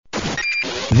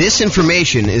This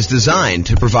information is designed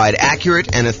to provide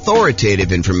accurate and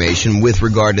authoritative information with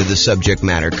regard to the subject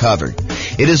matter covered.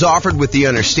 It is offered with the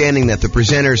understanding that the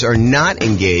presenters are not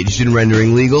engaged in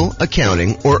rendering legal,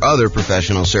 accounting, or other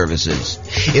professional services.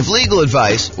 If legal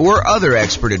advice or other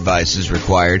expert advice is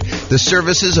required, the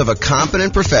services of a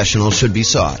competent professional should be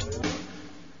sought.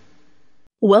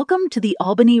 Welcome to the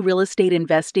Albany Real Estate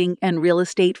Investing and Real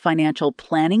Estate Financial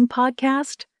Planning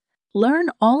Podcast. Learn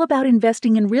all about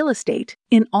investing in real estate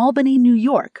in Albany, New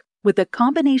York, with a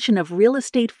combination of real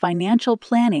estate financial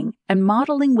planning and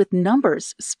modeling with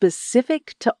numbers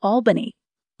specific to Albany,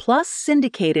 plus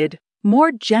syndicated,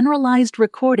 more generalized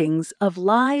recordings of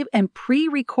live and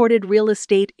pre-recorded real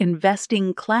estate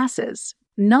investing classes,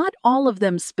 not all of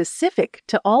them specific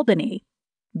to Albany.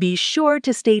 Be sure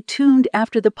to stay tuned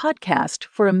after the podcast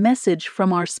for a message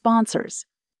from our sponsors.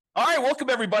 All right, welcome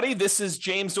everybody. This is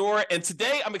James Orr, and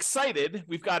today I'm excited.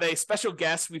 We've got a special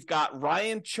guest. We've got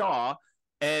Ryan Chaw,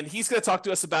 and he's going to talk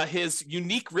to us about his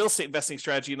unique real estate investing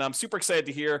strategy, and I'm super excited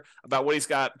to hear about what he's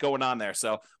got going on there.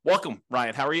 So welcome,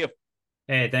 Ryan. How are you?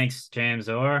 Hey, thanks, James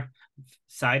Orr.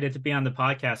 Excited to be on the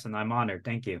podcast, and I'm honored.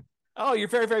 Thank you. Oh, you're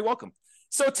very, very welcome.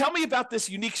 So tell me about this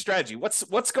unique strategy.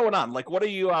 What's going on? Like, what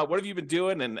have you been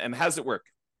doing, and how does it work?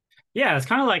 Yeah, it's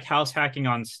kind of like house hacking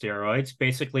on steroids.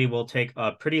 Basically, we'll take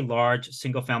a pretty large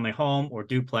single-family home or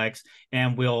duplex,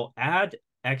 and we'll add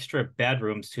extra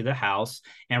bedrooms to the house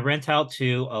and rent out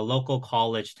to a local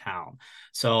college town.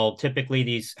 So typically,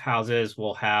 these houses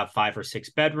will have 5 or 6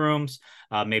 bedrooms,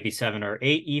 maybe 7 or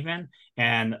 8 even,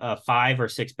 and a 5 or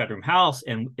 6 bedroom house.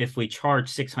 And if we charge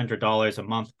 $600 a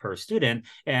month per student,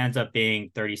 it ends up being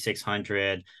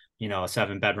 $3,600. A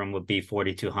 7-bedroom would be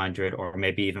 $4,200, or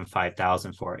maybe even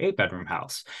 $5,000 for an 8-bedroom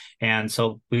house. And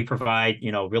so we provide,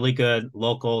 really good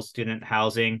local student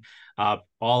housing,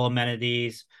 all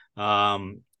amenities,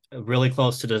 really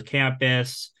close to the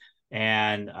campus.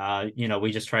 And,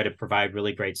 we just try to provide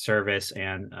really great service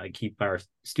and keep our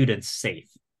students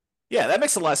safe. Yeah, that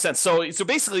makes a lot of sense. So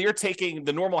basically you're taking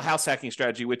the normal house hacking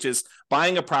strategy, which is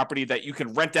buying a property that you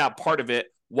can rent out part of it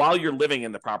while you're living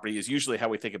in the property, is usually how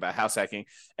we think about house hacking.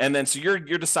 And then so you're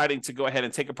deciding to go ahead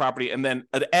and take a property and then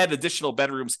add additional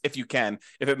bedrooms if you can,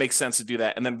 if it makes sense to do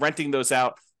that, and then renting those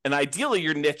out. And ideally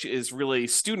your niche is really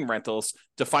student rentals,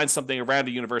 to find something around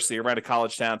a university, around a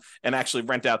college town, and actually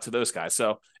rent out to those guys.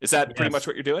 So is that pretty much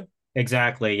what you're doing?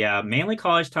 Exactly. Yeah. Mainly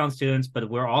college town students, but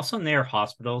we're also near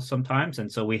hospitals sometimes.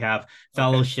 And so we have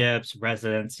fellowships,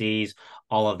 residencies,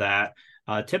 all of that.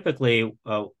 Typically,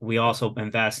 we also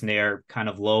invest near kind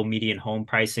of low median home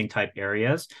pricing type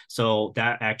areas. So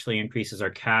that actually increases our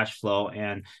cash flow.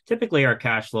 And typically our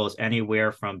cash flow is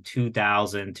anywhere from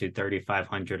 $2,000 to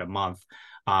 $3,500 a month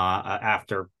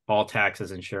after all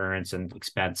taxes, insurance, and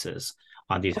expenses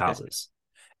on these houses.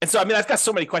 And so, I've got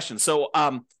so many questions. So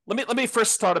let me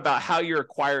first start about how you're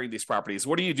acquiring these properties.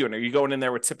 What are you doing? Are you going in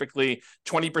there with typically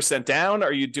 20% down?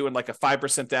 Are you doing like a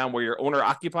 5% down where you're owner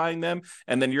occupying them,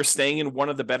 and then you're staying in one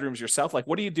of the bedrooms yourself? Like,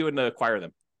 what are you doing to acquire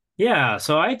them? Yeah,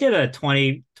 so I did a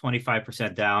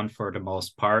 25% down for the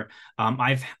most part.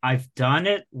 I've done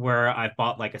it where I've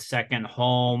bought like a second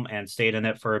home and stayed in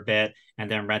it for a bit and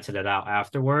then rented it out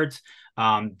afterwards.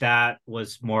 That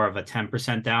was more of a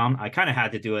 10% down. I kind of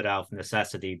had to do it out of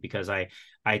necessity because I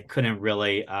couldn't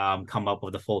really come up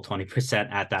with the full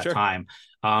 20% at that time.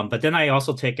 But then I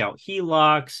also take out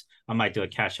HELOCs. I might do a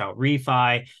cash out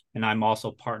refi, and I'm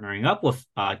also partnering up with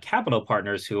capital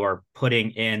partners who are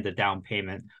putting in the down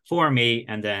payment for me.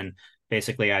 And then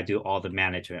basically I do all the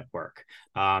management work.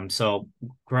 So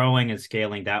growing and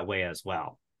scaling that way as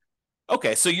well.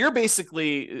 Okay, so you're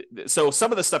basically, so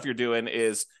some of the stuff you're doing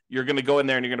is you're going to go in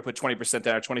there and you're going to put 20%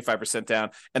 down or 25% down,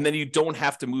 and then you don't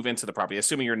have to move into the property,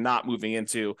 assuming you're not moving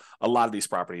into a lot of these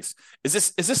properties. Is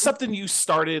this something you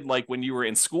started like when you were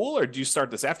in school, or did you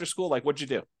start this after school? Like, what'd you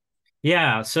do?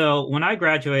 Yeah, so when I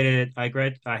graduated, I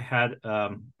graduated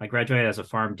as a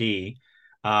PharmD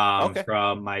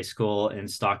from my school in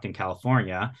Stockton,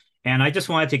 California. And I just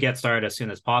wanted to get started as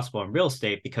soon as possible in real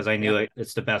estate because I knew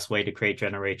it's the best way to create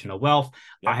generational wealth.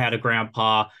 I had a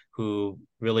grandpa who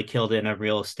really killed it in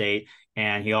real estate,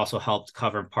 and he also helped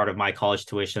cover part of my college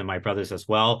tuition and my brother's as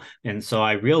well. And so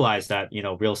I realized that,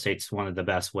 real estate's one of the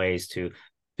best ways to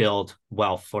build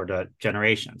wealth for the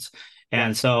generations.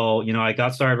 And so, I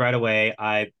got started right away.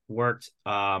 I worked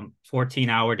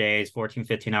 15-hour days.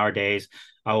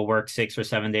 I would work 6 or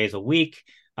 7 days a week.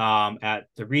 at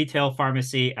the retail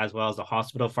pharmacy as well as the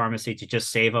hospital pharmacy to just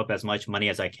save up as much money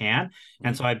as I can. Mm-hmm.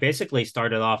 And so I basically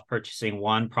started off purchasing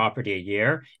one property a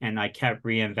year, and I kept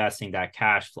reinvesting that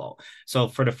cash flow. So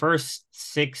for the first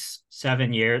 6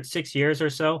 years or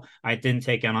so, I didn't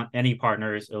take on any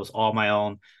partners. It was all my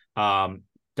own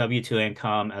W-2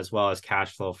 income as well as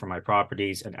cash flow for my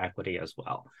properties and equity as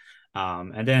well.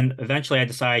 And then eventually I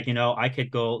decided, I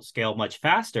could go scale much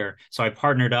faster. So I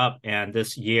partnered up, and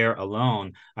this year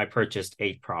alone, I purchased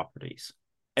 8 properties.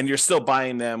 And you're still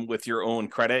buying them with your own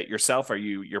credit yourself?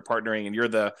 You're partnering and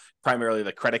you're primarily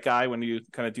the credit guy when you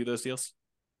kind of do those deals?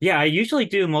 Yeah, I usually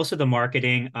do most of the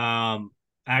marketing.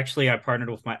 Actually, I partnered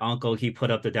with my uncle. He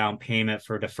put up the down payment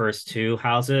for the first 2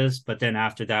 houses. But then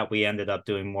after that, we ended up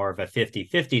doing more of a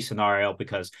 50-50 scenario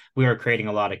because we were creating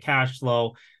a lot of cash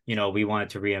flow. We wanted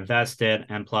to reinvest it.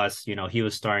 And plus, he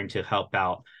was starting to help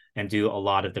out and do a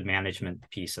lot of the management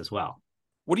piece as well.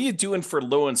 What are you doing for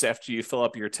loans after you fill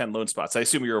up your 10 loan spots? I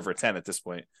assume you're over 10 at this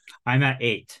point. I'm at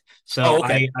 8. So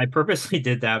okay. I purposely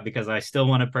did that because I still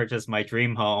want to purchase my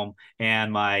dream home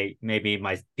and maybe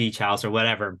my beach house or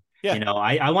whatever. Yeah.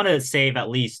 I want to save at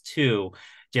least 2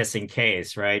 just in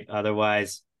case, right?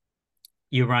 Otherwise,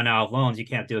 you run out of loans. You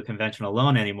can't do a conventional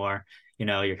loan anymore.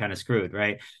 You're kind of screwed,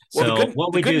 right? Well, so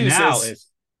what we do now is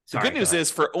the good news is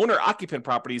for owner-occupant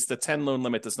properties, the 10 loan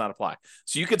limit does not apply.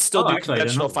 So you could still do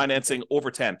conventional financing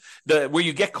over 10. Where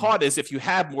you get caught is if you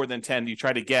have more than 10, you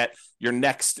try to get your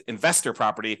next investor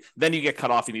property, then you get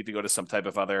cut off. You need to go to some type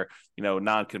of other,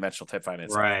 non-conventional type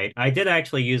financing. Right. I did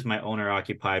actually use my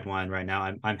owner-occupied one right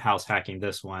now. I'm house hacking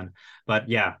this one. But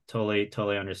yeah,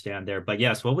 totally understand there. But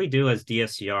yes, what we do is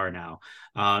DSCR now.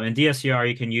 In DSCR,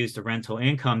 you can use the rental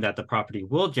income that the property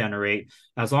will generate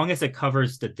as long as it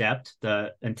covers the debt,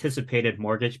 the anticipated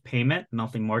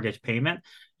monthly mortgage payment.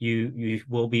 You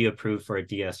will be approved for a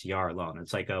DSCR loan.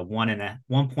 It's like a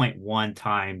 1.1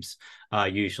 times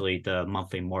usually the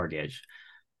monthly mortgage.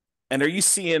 And are you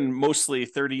seeing mostly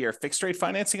 30-year fixed rate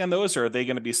financing on those, or are they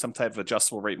going to be some type of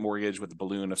adjustable rate mortgage with a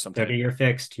balloon of some type? 30-year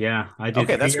fixed, yeah. I do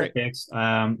 30-year fixed.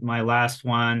 My last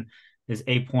one is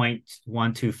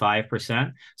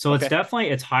 8.125%. So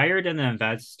it's higher than the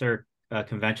investor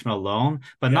conventional loan,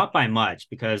 but not by much,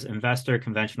 because investor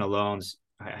conventional loans,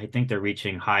 I think they're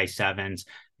reaching high 7s,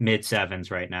 mid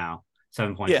 7s right now,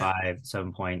 7.5,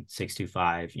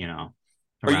 7.625,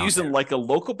 Are you using like a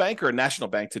local bank or a national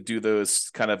bank to do those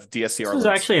kind of DSCR loans?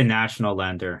 This is actually a national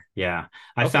lender. Yeah.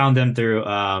 I found them through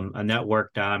a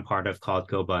network that I'm part of called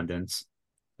GoBundance.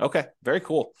 Okay. Very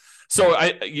cool. So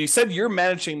you said you're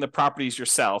managing the properties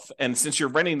yourself. And since you're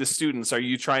renting the students, are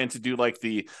you trying to do like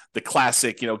the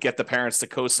classic, get the parents to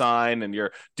co-sign, and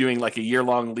you're doing like a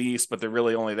year-long lease, but they're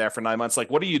really only there for 9 months? Like,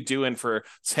 what are you doing for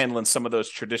handling some of those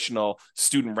traditional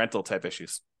student rental type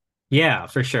issues? Yeah,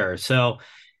 for sure. So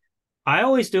I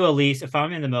always do a lease. If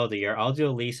I'm in the middle of the year, I'll do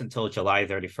a lease until July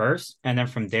 31st. And then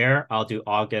from there, I'll do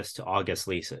August to August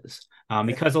leases.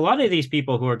 Because a lot of these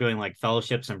people who are doing like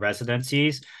fellowships and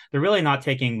residencies, they're really not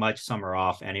taking much summer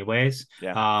off anyways.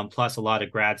 Yeah. Plus a lot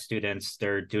of grad students,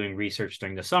 they're doing research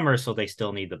during the summer, so they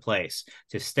still need the place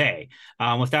to stay.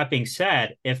 With that being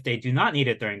said, if they do not need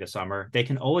it during the summer, they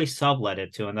can always sublet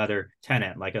it to another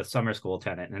tenant, like a summer school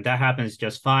tenant. And that happens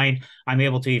just fine. I'm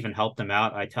able to even help them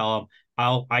out. I tell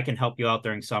them, I can help you out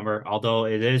during summer, although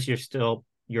it is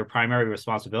your primary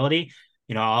responsibility.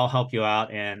 I'll help you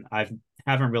out, and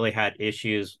haven't really had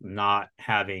issues not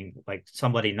having like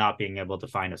somebody not being able to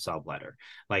find a subletter.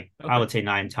 Like I would say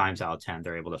 9 times out of 10,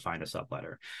 they're able to find a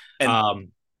subletter.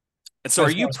 And so are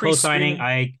you co-signing?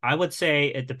 I would say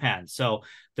it depends. So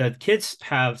the kids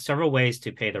have several ways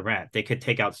to pay the rent. They could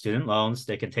take out student loans.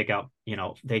 They can take out,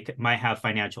 might have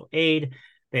financial aid.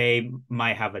 They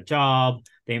might have a job.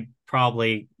 The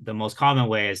most common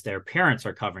way is their parents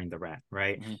are covering the rent,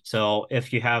 right? Mm-hmm. So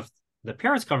if you have the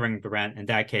parents covering the rent, in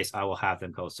that case, I will have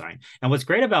them co-sign. And what's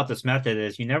great about this method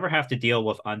is you never have to deal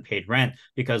with unpaid rent,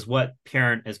 because what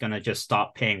parent is going to just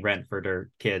stop paying rent for their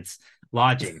kids'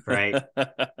 lodging, right?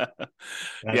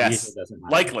 Yes,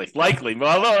 likely.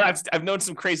 Well, I've known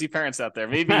some crazy parents out there.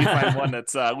 Maybe you find one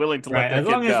that's willing to let their kid go.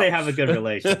 As long as they have a good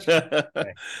relationship.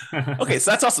 Okay, so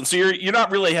that's awesome. So you're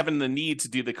not really having the need to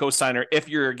do the co-signer if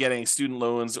you're getting student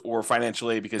loans or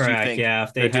financial aid, because you think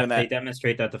if they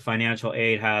demonstrate that the financial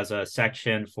aid has a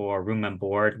section for room and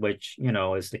board, which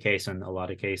is the case in a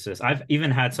lot of cases. I've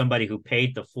even had somebody who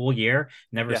paid the full year,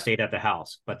 never stayed at the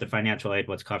house, but the financial aid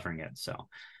was covering it. So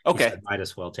said, might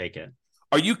as well take it.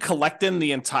 Are you collecting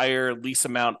the entire lease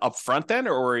amount up front then,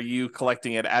 or are you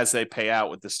collecting it as they pay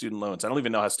out with the student loans? I don't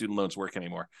even know how student loans work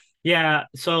anymore. Yeah,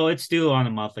 so it's due on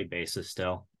a monthly basis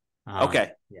still.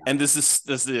 Okay. Yeah. And does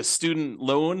the student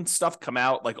loan stuff come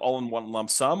out like all in one lump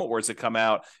sum, or does it come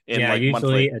out in Yeah, like usually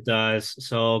monthly? it does.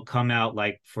 So come out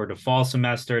like for the fall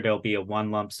semester, there'll be a one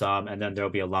lump sum, and then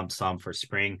there'll be a lump sum for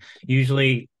spring.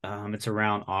 Usually, it's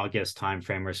around August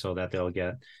timeframe or so that they'll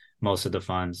get most of the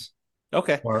funds,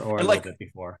 Okay. or a And little like, bit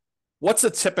before. what's a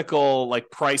typical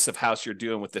like price of house you're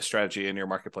doing with this strategy in your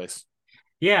marketplace?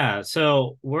 Yeah,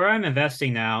 so where I'm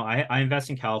investing now, I invest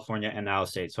in California and out of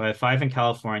state. So I have five in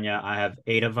California. I have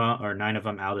eight of them or nine of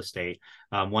them out of state,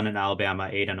 one in Alabama,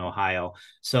 eight in Ohio.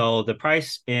 So the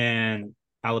price in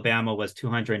Alabama was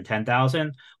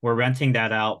 210,000. We're renting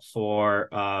that out for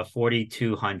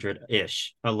 4,200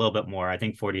 ish, a little bit more. I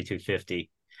think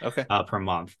 4,250 Okay. per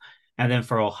month. And then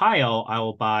for Ohio, I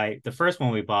will buy the first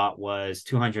one we bought was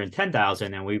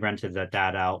 210,000, and we rented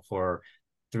that out for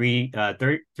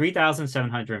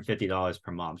 $3,750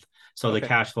 per month. So the Okay.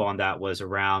 cash flow on that was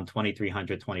around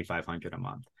 2,300, 2,500 a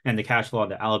month. And the cash flow on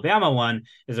the Alabama one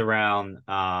is around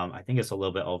I think it's a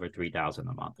little bit over 3,000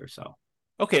 a month or so.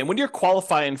 Okay. And when you're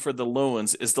qualifying for the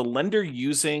loans, is the lender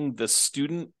using the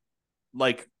student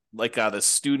like the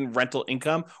student rental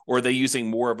income, or are they using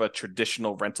more of a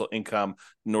traditional rental income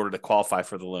in order to qualify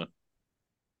for the loan?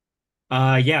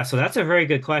 Yeah, so that's a very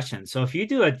good question. So if you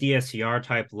do a DSCR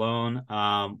type loan,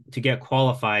 to get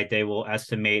qualified, they will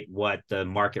estimate what the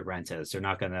market rent is. They're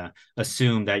not going to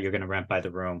assume that you're going to rent by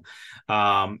the room.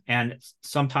 And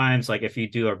sometimes, like if you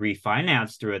do a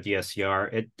refinance through a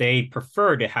DSCR, they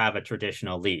prefer to have a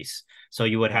traditional lease. So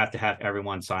you would have to have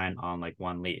everyone sign on like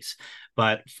one lease.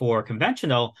 But for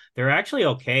conventional, they're actually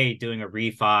okay doing a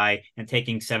refi and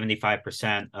taking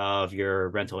 75% of your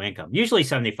rental income. Usually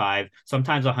 75,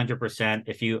 sometimes 100%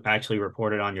 if you actually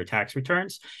report it on your tax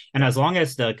returns. And as long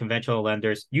as the conventional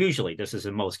lenders, usually this is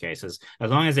in most cases,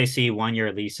 as long as they see 1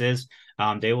 year leases,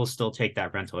 they will still take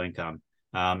that rental income.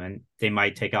 And they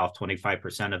might take off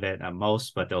 25% of it at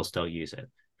most, but they'll still use it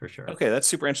for sure. Okay, that's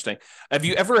super interesting. Have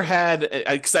you ever had,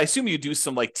 because I assume you do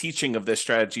some like teaching of this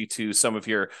strategy to some of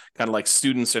your kind of like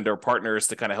students and or partners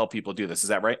to kind of help people do this. Is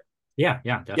that right? Yeah,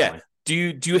 Yeah. definitely.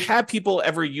 Do you have people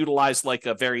ever utilize like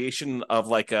a variation of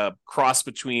like a cross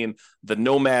between the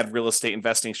nomad real estate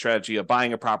investing strategy of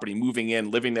buying a property, moving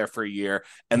in, living there for a year,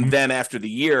 and Mhm. then after the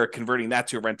year converting that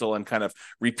to a rental and kind of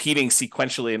repeating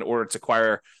sequentially in order to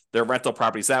acquire their rental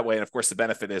properties that way? And of course, the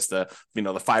benefit is the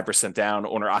 5% down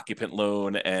owner occupant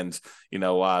loan and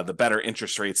the better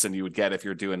interest rates than you would get if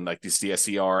you're doing like these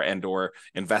DSCR and or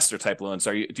investor type loans.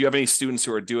 Do you have any students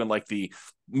who are doing like the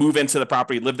move into the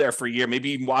property, live there for a year,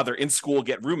 maybe even while they're in school,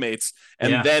 get roommates,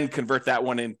 and Yeah. then convert that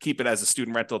one and keep it as a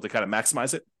student rental to kind of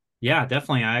maximize it? Yeah,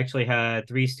 definitely. I actually had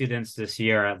three students this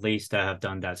year at least that have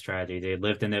done that strategy. They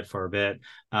lived in it for a bit,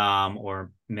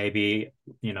 or maybe,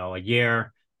 a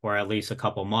year or at least a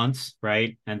couple months,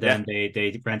 right? And Yeah. then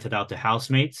they rented out to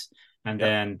housemates, and Yep.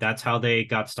 then that's how they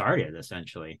got started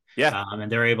essentially. Yeah.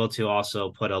 And they're able to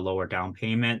also put a lower down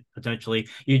payment potentially.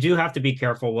 You do have to be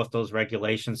careful with those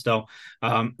regulations though.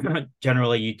 Um,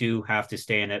 Generally, you do have to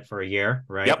stay in it for a year,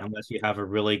 right? Yep. Unless you have a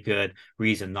really good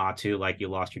reason not to, like you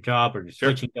lost your job or you're Sure.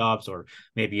 switching jobs, or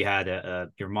maybe you had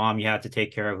your mom you had to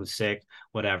take care of who's sick,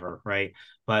 whatever, right?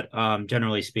 But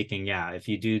generally speaking, yeah, if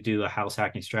you do a house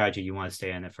hacking strategy, you want to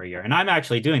stay in it for a year. And I'm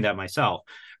actually doing that myself.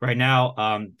 Right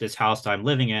now, this house that I'm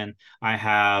living in, I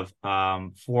have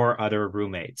four other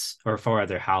roommates or four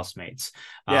other housemates.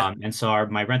 Yeah. And so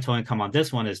my rental income on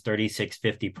this one is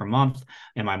 3,650 per month,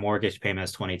 and my mortgage payment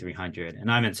is 2,300.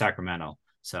 And I'm in Sacramento.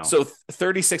 So So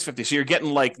 3650. So you're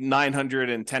getting like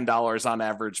 $910 on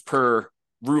average per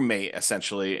roommate,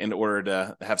 essentially, in order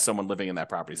to have someone living in that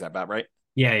property. Is that about right?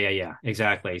 yeah,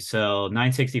 exactly. So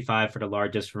 965 for the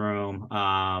largest room,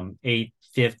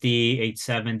 850,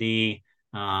 870,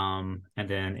 and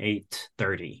then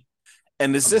 830.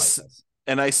 And is Something like this this.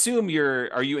 and I assume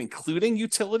are you including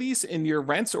utilities in your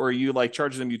rents, or are you like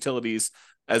charging them utilities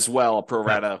as well pro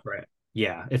rata? Separate.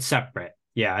 Yeah, it's separate.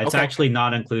 Yeah, it's Okay. actually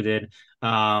not included.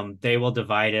 They will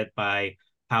divide it by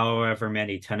however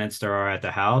many tenants there are at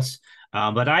the house.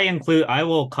 But I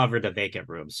will cover the vacant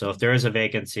rooms. So if there is a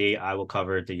vacancy, I will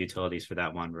cover the utilities for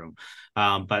that one room.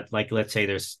 But like, let's say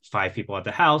there's five people at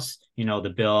the house,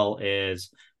 the bill is,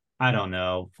 I don't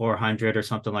know, 400 or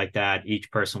something like that.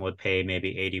 Each person would pay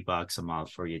maybe $80 a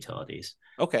month for utilities.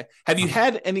 Okay. Have you Um,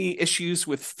 had any issues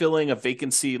with filling a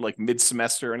vacancy like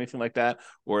mid-semester or anything like that?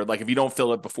 Or like if you don't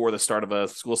fill it before the start of a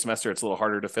school semester, it's a little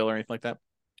harder to fill or anything like that?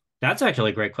 That's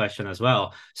actually a great question as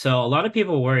well. So a lot of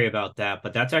people worry about that,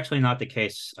 but that's actually not the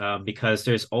case, because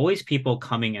there's always people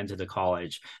coming into the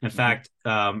college. In Mm-hmm. fact,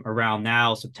 around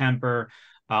now, September,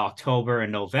 October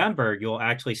and November, you'll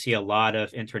actually see a lot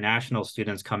of international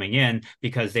students coming in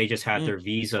because they just had Mm, their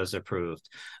visas approved.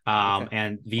 okay.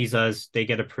 And visas, they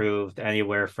get approved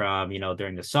anywhere from,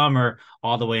 during the summer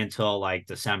all the way until like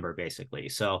December, basically.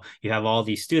 So you have all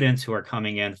these students who are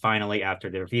coming in finally after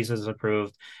their visas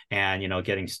approved and,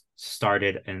 getting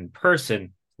started in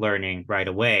person learning right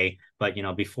away. But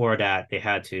before that, they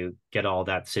had to get all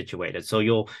that situated. So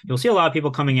you'll see a lot of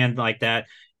people coming in like that.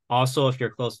 Also, if you're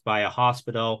close by a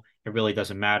hospital, it really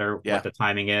doesn't matter what Yeah. the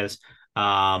timing is.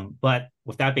 But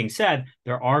with that being said,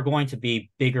 there are going to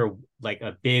be like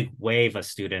a big wave of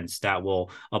students that will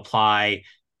apply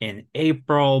in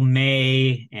April,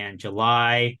 May, and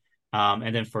July.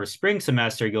 And then for spring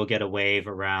semester, you'll get a wave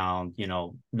around,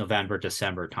 November,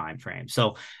 December timeframe.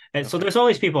 So Okay. there's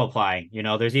always people applying.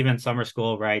 There's even summer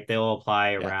school, right? They'll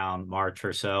apply Yeah. around March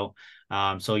or so.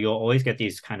 So you'll always get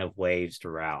these kind of waves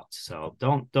throughout. So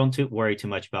don't worry too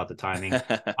much about the timing.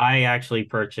 I actually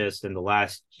purchased in the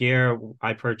last year,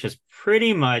 I purchased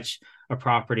pretty much a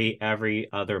property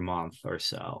every other month or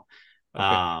so.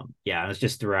 Okay. Yeah, it was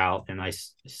just throughout, and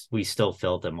we still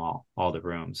filled them all the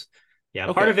rooms. Yeah,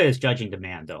 part Okay. of it is judging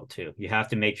demand though too. You have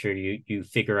to make sure you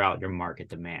figure out your market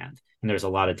demand, and there's a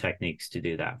lot of techniques to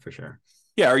do that for sure.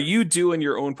 Yeah. Are you doing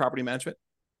your own property management?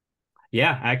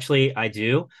 Yeah, actually, I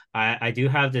do. I do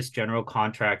have this general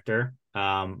contractor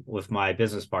with my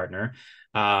business partner,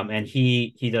 and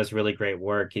he does really great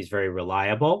work. He's very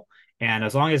reliable, and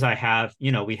as long as I have,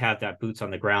 we have that boots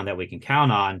on the ground that we can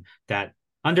count on, that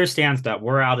understands that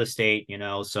we're out of state,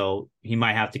 so he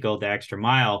might have to go the extra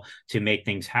mile to make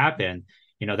things happen.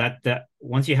 That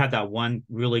once you have that one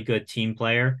really good team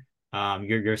player,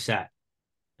 you're set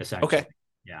essentially. Okay.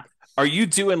 Yeah. Are you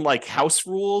doing like house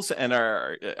rules, and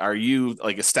are you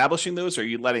like establishing those, or are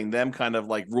you letting them kind of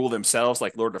like rule themselves,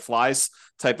 like Lord of the Flies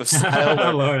type of style,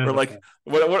 or Lord of or the like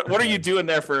what are you Flies. doing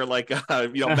there for like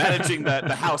managing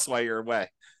the house while you're away?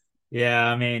 Yeah,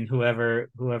 I mean, whoever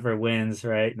wins,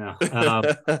 right? No.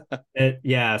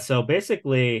 Yeah, so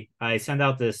basically I send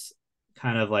out this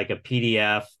kind of like a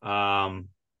PDF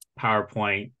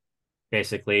PowerPoint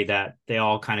basically that they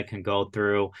all kind of can go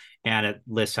through, and it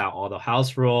lists out all the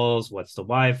house rules, what's the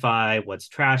Wi-Fi, what's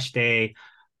trash day,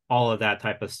 all of that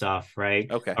type of stuff,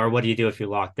 right? Okay. Or what do you do if you're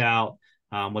locked out?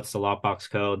 What's the lockbox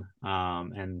code?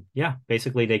 And yeah,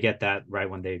 basically they get that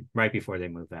right before they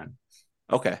move in.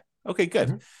 Okay. Okay, good.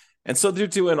 Mhm. And so they're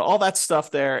doing all that stuff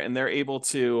there, and they're able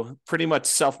to pretty much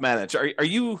self-manage. Are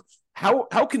you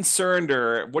how concerned,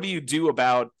 or what do you do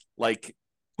about like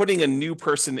putting a new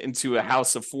person into a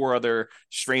house of four other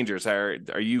strangers? Are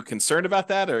you concerned about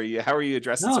that, or how are you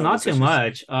addressing No, some of not those too issues?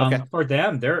 much. Okay. For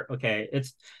them, they're okay.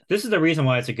 This is the reason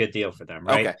why it's a good deal for them,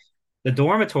 right? Okay. The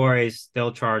dormitories,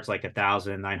 they'll charge like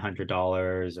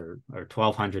 $1,900 or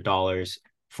 $1,200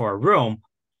 for a room,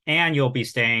 and you'll be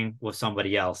staying with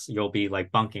somebody else. You'll be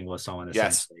like bunking with someone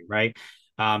Yes. essentially, right?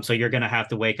 So you're gonna have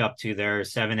to wake up to their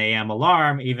 7 a.m.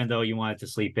 alarm, even though you wanted to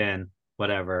sleep in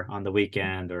whatever on the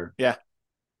weekend or Yeah.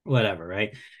 whatever,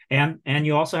 right? And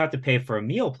you also have to pay for a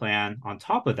meal plan on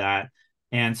top of that.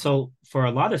 And so for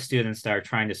a lot of students that are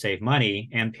trying to save money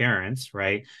and parents,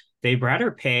 right, they'd rather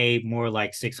pay more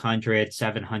like $600,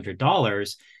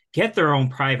 $700, get their own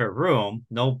private room,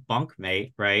 no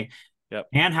bunkmate, right? Yep.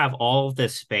 And have all of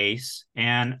this space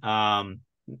and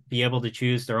be able to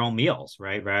choose their own meals,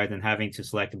 right? Rather than having to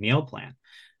select a meal plan.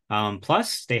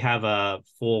 Plus, they have a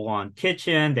full-on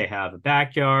kitchen, they have a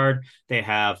backyard, they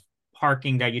have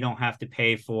parking that you don't have to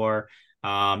pay for. They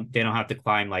don't have to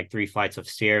climb like 3 flights of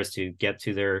stairs to get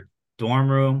to their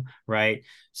dorm room, right?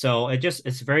 So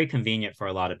it's very convenient for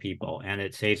a lot of people, and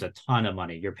it saves a ton of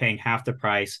money. You're paying half the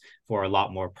price for a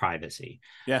lot more privacy.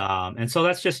 Yeah. And so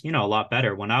that's just, a lot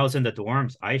better. When I was in the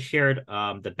dorms, I shared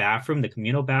the bathroom, the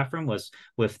communal bathroom was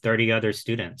with 30 other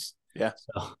students. Yeah.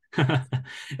 So it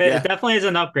Yeah. definitely is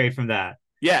an upgrade from that.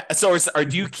 Yeah. So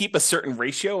do you keep a certain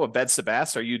ratio of beds to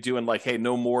baths? Are you doing like, hey,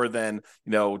 no more than,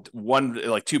 one,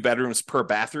 like two bedrooms per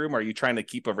bathroom? Are you trying to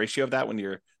keep a ratio of that when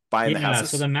you're buying the Yeah, so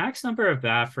houses? the max number of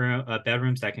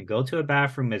bedrooms that can go to a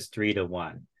bathroom is 3 to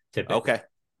 1, typically. Okay.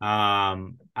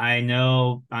 I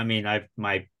know, I mean,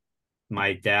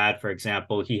 my dad, for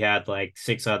example, he had like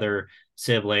 6 other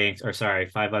siblings, or sorry,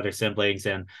 5 other siblings,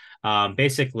 and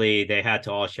basically they had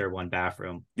to all share one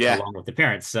bathroom Yeah. along with the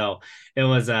parents. So it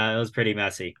was pretty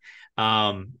messy.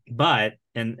 But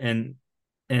in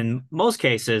most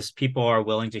cases, people are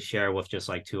willing to share with just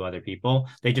like 2 other people.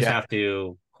 They just Yeah. have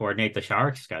to coordinate the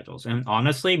shower schedules. And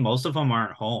honestly, most of them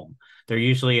aren't home. They're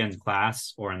usually in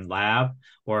class or in lab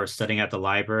or studying at the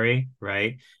library,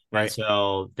 right? And Right.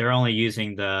 so they're only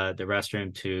using the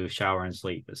restroom to shower and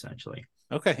sleep, essentially.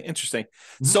 Okay, interesting.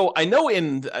 Mhm. So I know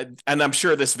and I'm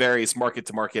sure this varies market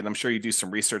to market. And I'm sure you do some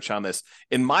research on this.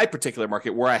 In my particular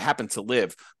market where I happen to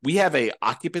live, we have a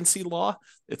occupancy law.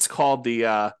 It's called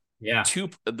Yeah.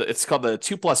 it's called the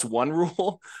 2+1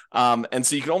 rule. And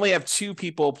so you can only have two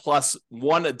people plus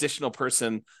one additional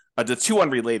person, the two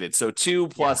unrelated. So two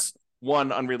Yeah. plus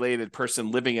one unrelated person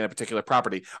living in a particular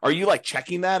property. Are you like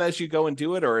checking that as you go and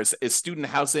do it, or is student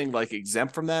housing like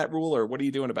exempt from that rule, or what are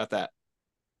you doing about that?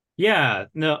 Yeah,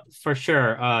 no, for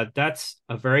sure. That's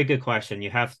a very good question.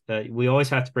 We always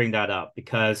have to bring that up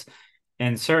because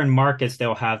in certain markets,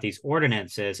 they'll have these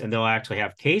ordinances and they'll actually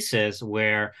have cases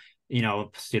where, a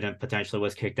student potentially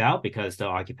was kicked out because the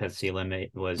occupancy limit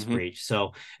was Mm-hmm. breached.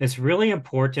 So it's really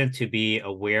important to be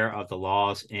aware of the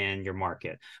laws in your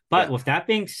market. But Yeah. with that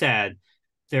being said,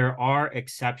 there are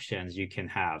exceptions you can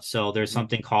have. So there's Mm-hmm.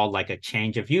 something called like a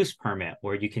change of use permit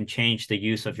where you can change the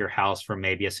use of your house from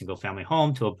maybe a single family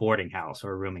home to a boarding house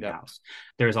or a rooming Yep. house.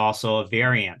 There's also a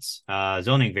variance,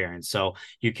 zoning variance. So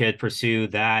you could pursue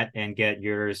that and get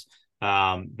yours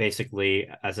basically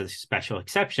as a special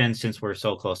exception since we're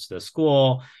so close to the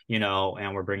school,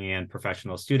 and we're bringing in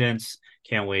professional students.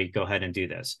 Can we go ahead and do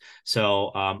this?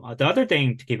 So the other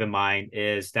thing to keep in mind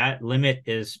is that limit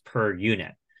is per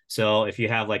unit. So if you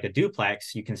have like a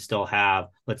duplex, you can still have,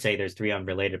 let's say there's 3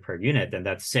 unrelated per unit, then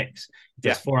that's 6. If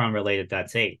Yeah. it's 4 unrelated,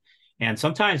 that's 8. And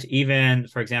sometimes even,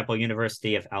 for example,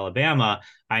 University of Alabama,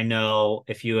 I know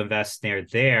if you invest near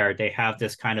there, they have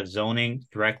this kind of zoning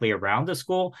directly around the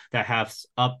school that has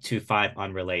up to 5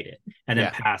 unrelated. And then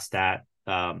Yeah. past that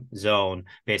zone,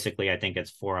 basically, I think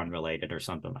it's 4 unrelated or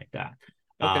something like that.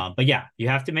 Okay. But yeah, you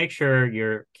have to make sure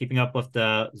you're keeping up with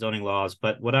the zoning laws.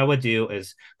 But what I would do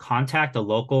is contact a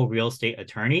local real estate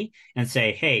attorney and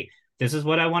say, hey, this is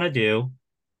what I want to do.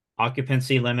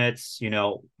 Occupancy limits,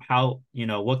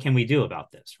 what can we do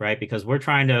about this? Right. Because we're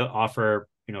trying to offer,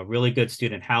 really good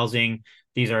student housing.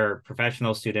 These are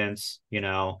professional students,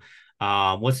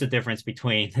 what's the difference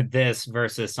between this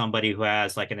versus somebody who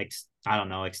has like I don't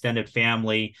know, extended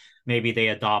family? Maybe they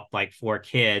adopt like 4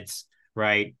 kids,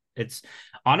 right? It's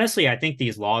honestly, I think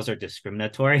these laws are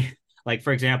discriminatory. Like,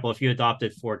 for example, if you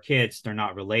adopted 4 kids, they're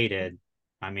not related.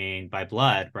 I mean, by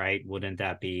blood, right? Wouldn't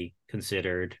that be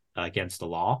considered against the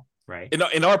law, right?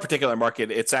 In our particular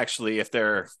market, it's actually if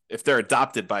they're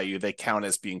adopted by you, they count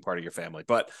as being part of your family.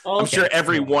 But Oh, I'm sure okay. Yeah.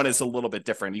 everyone is a little bit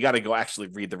different. You got to go actually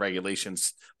read the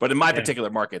regulations. But in my Yeah. particular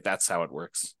market, that's how it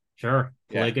works. Sure.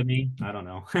 Yeah. Polygamy. I don't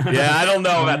know. Yeah, I don't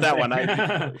know You about wanna that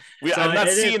say? one. So I'm not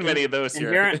it is seeing many of those here.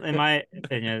 inherent, in my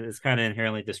opinion, it's kind of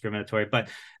inherently discriminatory. But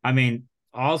I mean,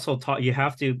 also you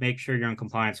have to make sure you're in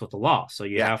compliance with the law. So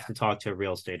you Yeah. have to talk to a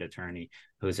real estate attorney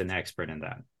who's an expert in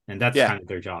that. And that's Yeah. kind of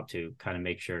their job to kind of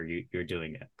make sure you're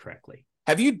doing it correctly.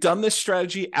 Have you done this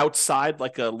strategy outside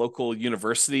like a local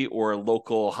university or a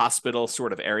local hospital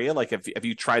sort of area? Like have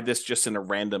you tried this just in a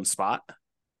random spot?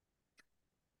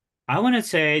 I wouldn't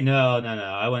say no, no, no.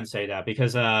 I wouldn't say that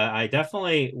because I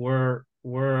definitely we're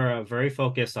very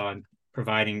focused on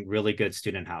providing really good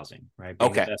student housing, right?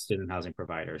 Being the Okay. best student housing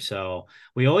provider. So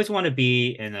we always want to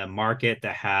be in a market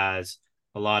that has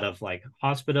a lot of like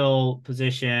hospital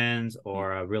positions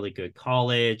or a really good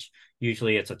college.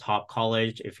 Usually it's a top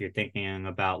college if you're thinking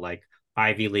about like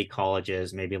Ivy League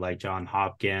colleges, maybe like John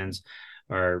Hopkins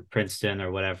or Princeton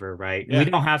or whatever, right? We Yeah.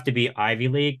 don't have to be Ivy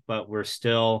League, but we're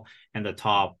still in the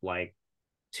top like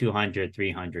 200,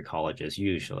 300 colleges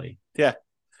usually. Yeah.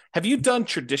 Have you done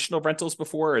traditional rentals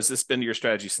before, or has this been your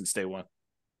strategy since day one?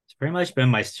 It's pretty much been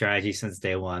my strategy since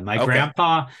day one. My Okay.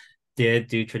 grandpa did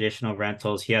do traditional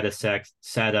rentals. He had a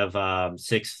set of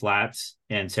 6 flats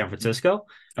in San Francisco.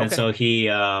 And Okay. so he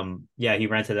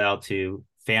rented out to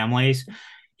families.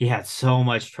 He had so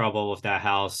much trouble with that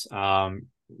house.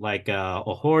 Like a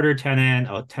hoarder tenant,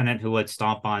 a tenant who would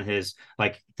stomp on his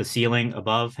like the ceiling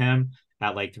above him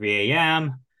at like 3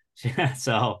 a.m.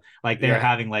 So like they're Yeah.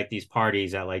 having like these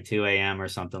parties at like 2 a.m. or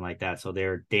something like that. So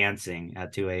they're dancing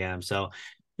at 2 a.m. So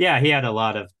yeah, he had a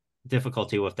lot of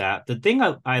difficulty with that. The thing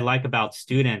I like about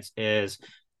students is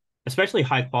especially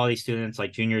high quality students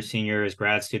like juniors, seniors,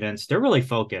 grad students, they're really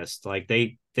focused. Like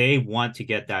they want to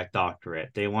get that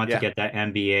doctorate. They want to Yeah. get that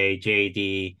MBA,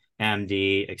 JD,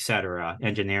 MD, etc.,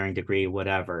 engineering degree,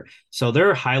 whatever. So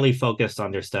they're highly focused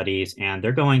on their studies and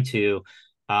they're going to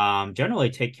generally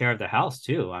take care of the house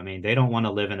too. I mean, they don't want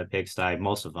to live in a pigsty,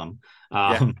 most of them.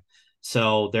 Yeah. Um,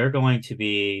 so they're going to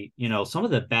be, some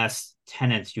of the best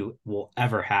tenants you will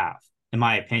ever have in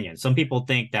my opinion. Some people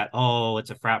think that, oh,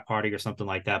 it's a frat party or something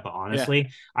like that. But Yeah. honestly,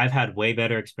 I've had way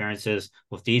better experiences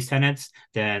with these tenants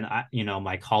than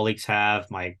my colleagues have,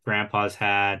 my grandpa's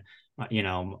had,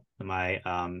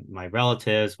 my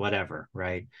relatives, whatever,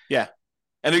 right? Yeah.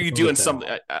 And are you Go doing with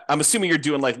that. some? I'm assuming you're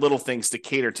doing like little things to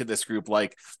cater to this group,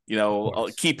 like Of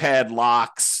course. keypad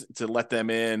locks to let them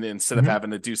in instead of Mhm.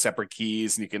 having to do separate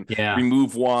keys, and you can Yeah.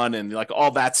 remove one, and like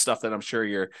all that stuff that I'm sure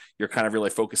you're kind of really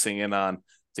focusing in on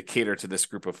to cater to this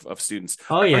group of students.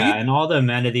 Oh Are yeah, you and all the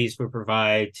amenities we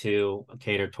provide to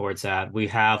cater towards that. We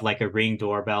have like a Ring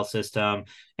doorbell system,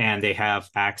 and they have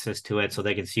access to it so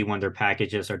they can see when their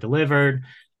packages are delivered.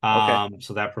 okay?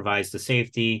 So that provides the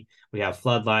safety. We have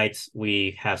floodlights.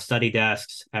 We have study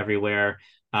desks everywhere.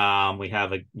 We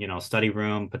have a study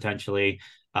room potentially.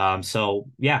 So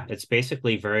yeah, it's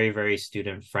basically very, very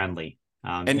student friendly,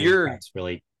 And and that's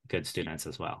really good students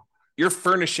as well. you're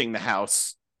furnishing the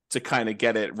house to kind of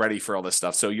get it ready for all this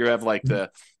stuff. So you have like the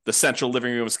central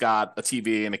living room's got a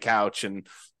TV and a couch and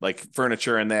like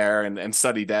furniture in there and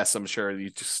study desks. I'm sure you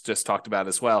just talked about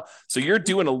as well. So you're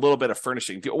doing a little bit of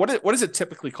furnishing. What does it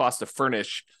typically cost to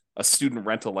furnish a student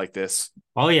rental like this?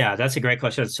 Oh yeah, that's a great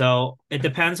question. So it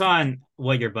depends on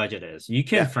what your budget is. You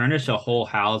can Yeah. furnish a whole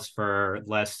house for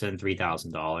less than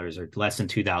 $3,000 or less than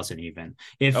 2,000 even.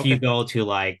 If you Okay. go to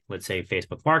like let's say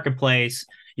Facebook Marketplace,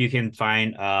 you can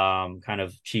find kind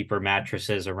of cheaper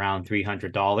mattresses around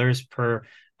 $300 per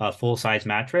full size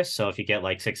mattress. So if you get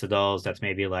like six of those, that's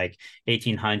maybe like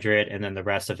 1,800, and then the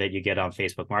rest of it you get on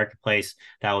Facebook Marketplace,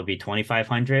 that would be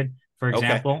 2,500, for Okay.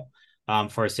 example,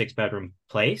 for a six-bedroom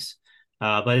place.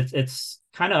 But it's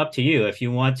kind of up to you if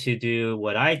you want to do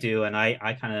what I do, and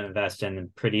I kind of invest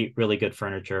in pretty really good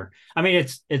furniture. I mean,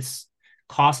 it's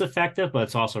cost effective, but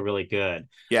it's also really good.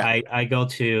 Yeah. I go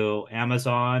to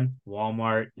Amazon,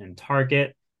 Walmart, and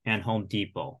Target and Home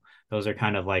Depot. Those are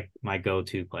kind of like my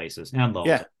go-to places, and Lowe's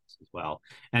Yeah. as well.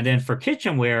 And then for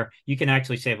kitchenware, you can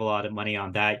actually save a lot of money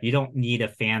on that. You don't need a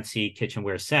fancy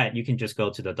kitchenware set. You can just go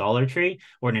to the Dollar Tree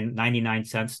or the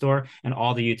 99-cent store, and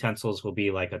all the utensils will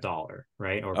be like $1,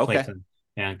 right? Or plates Okay.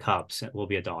 and cups will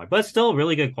be $1, but it's still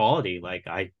really good quality. Like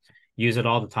I use it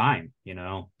all the time,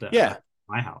 Yeah.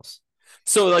 my house.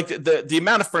 So like the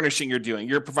amount of furnishing you're doing,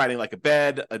 you're providing like a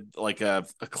bed, a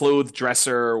clothes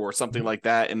dresser or something like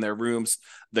that in their rooms,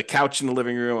 the couch in the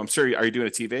living room. I'm sure. Are you doing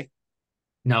a TV?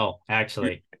 No, You're,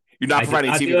 actually, you're not I do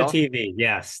providing not TV at do a all. TV.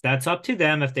 Yes, that's up to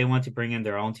them if they want to bring in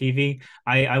their own TV.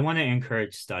 I want to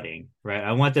encourage studying, right?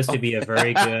 I want this to Oh. be a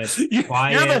very good, You're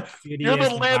quiet, the studious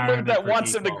landlord environment that for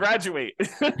wants them to people. graduate.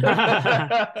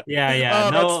 Yeah.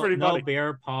 Oh, that's No, pretty no funny.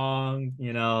 bear pong,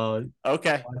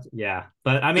 Okay. Yeah.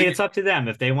 But I So mean, it's up to them.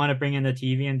 If they want to bring in the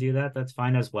TV and do that, that's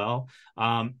fine as well.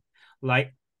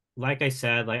 Like like I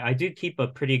said, like I do keep a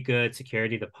pretty good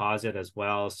security deposit as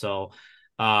well. So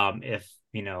if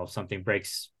something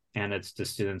breaks and it's the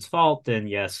student's fault, then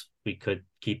yes, we could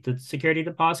keep the security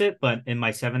deposit. But in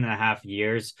my 7.5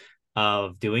 years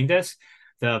of doing this,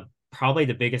 the probably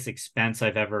the biggest expense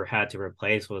I've ever had to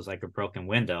replace was like a broken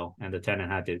window, and the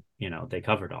tenant had to, they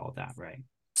covered all of that, right?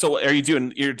 so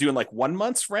you're doing like 1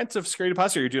 month's rent of security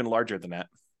deposit, or you're doing larger than that?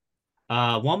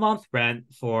 1 month rent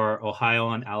for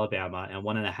Ohio and Alabama, and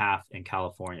 1.5 in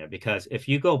California. Because if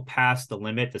you go past the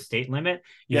limit, the state limit,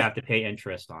 you Yeah. have to pay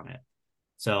interest on it.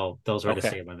 So those are the Okay.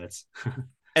 state limits.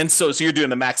 And so you're doing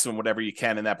the maximum whatever you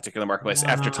can in that particular marketplace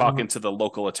after Uh, talking to the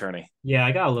local attorney. yeah,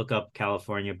 I gotta look up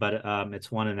California, but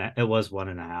it was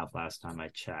 1.5 last time I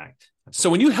checked, I So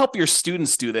when believe. you help your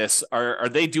students do this, are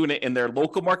they doing it in their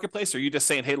local marketplace? Or are you just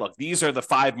saying, hey, look, these are the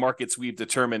 5 markets we've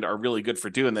determined are really good for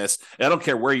doing this. And I don't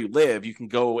care where you live, you can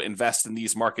go invest in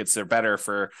these markets. They're better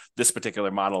for this particular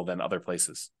model than other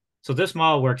places. So this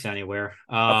model works anywhere.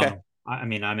 Okay. I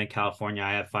mean, I'm in California.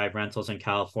 I have 5 rentals in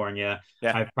California.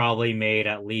 Yeah. I've probably made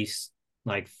at least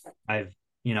like I've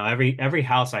every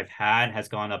house I've had has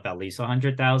gone up at least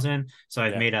 100,000. So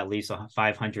I've Yeah. made at least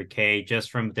 500K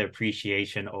just from the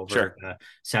appreciation over Sure. the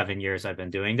 7 years I've been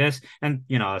doing this. And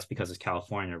that's because it's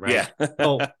California, right? Yeah.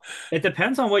 So it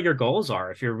depends on what your goals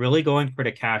are. If you're really going for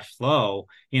the cash flow,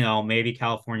 maybe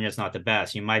California is not the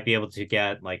best. You might be able to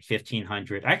get like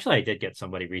 1,500. Actually, I did get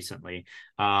somebody recently,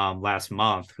 last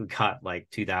month, who got like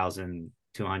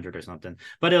 2,200 or something,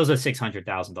 but it was a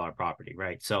 $600,000 property,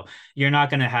 right? So you're not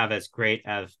going to have as great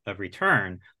of a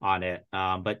return on it.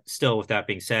 But still, with that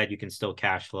being said, you can still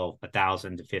cash flow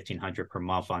 1,000 to 1,500 per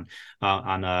month on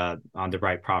the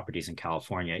right properties in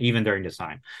California, even during this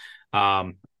time.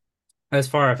 As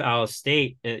far as out of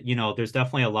state, there's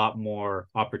definitely a lot more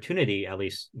opportunity, at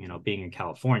least, being in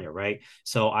California, right?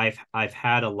 So I've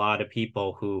had a lot of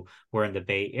people who were in the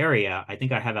Bay Area. I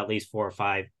think I have at least 4 or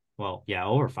 5, well, yeah,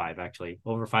 over 5 actually,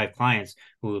 over 5 clients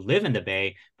who live in the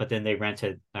Bay, but then they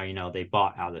rented, they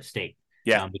bought out of state.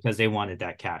 Yeah. Because they wanted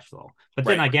that cash flow. But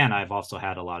then Right. again, I've also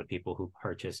had a lot of people who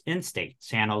purchase in state,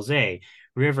 San Jose,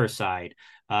 Riverside,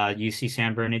 UC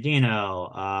San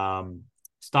Bernardino,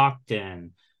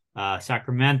 Stockton,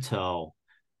 Sacramento,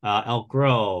 Elk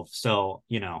Grove. So,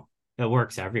 it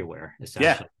works everywhere, Yeah.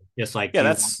 essentially. Just like, Yeah, do you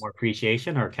want that's more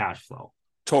appreciation or cash flow?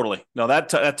 totally. No, that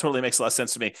totally makes a lot of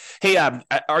sense to me. Hey,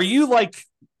 are you like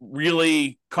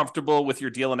really comfortable with your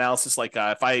deal analysis? Like,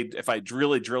 if I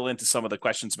really drill into some of the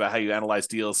questions about how you analyze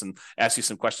deals and ask you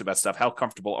some questions about stuff, how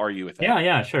comfortable are you with that? Yeah,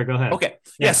 yeah, sure. Go ahead. Okay.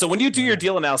 Yeah. Yeah. So when you do Go your ahead.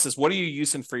 deal analysis, what are you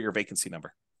using for your vacancy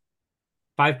number?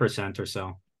 5% or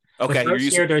so. The Okay, you're first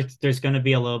using year, there's going to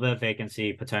be a little bit of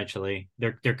vacancy potentially.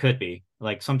 There could be.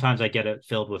 Like sometimes I get it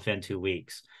filled within 2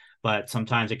 weeks, but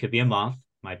sometimes it could be a month,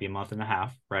 might be a month and a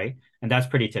half, right? And that's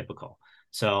pretty typical.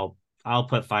 So I'll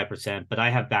put 5%, but I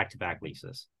have back-to-back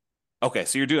leases. Okay,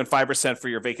 so you're doing 5% for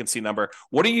your vacancy number.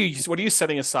 What are you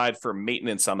setting aside for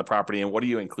maintenance on the property, and what do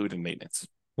you include in maintenance?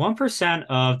 1%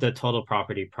 of the total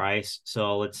property price.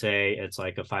 So let's say it's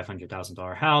like a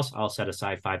 $500,000 house. I'll set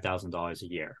aside $5,000 a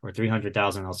year, or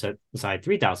 300,000. I'll set aside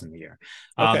 3,000 a year.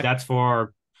 Okay. That's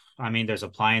for, I mean, there's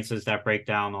appliances that break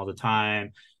down all the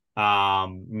time.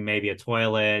 Maybe a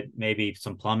toilet, maybe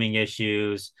some plumbing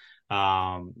issues.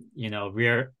 Every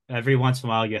once in a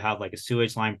while you have like a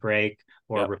sewage line break,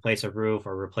 or Yep. replace a roof,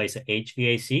 or replace a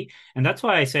HVAC. And that's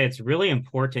why I say it's really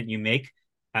important you make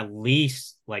at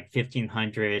least like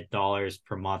 $1,500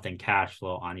 per month in cash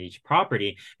flow on each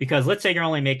property. Because let's say you're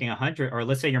only making 100, or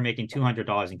let's say you're making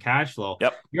 $200 in cash flow,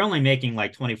 Yep. you're only making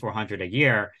like 2,400 a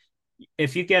year.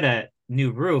 If you get a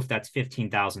new roof, that's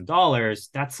 $15,000.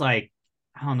 That's like,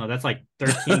 I don't know, that's like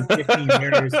 13, 15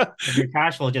 years of your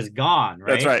cash flow just gone,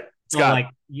 That's right? right. It's So gone. like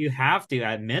you have to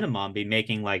at minimum be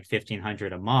making like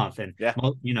 1,500 a month, and Yeah.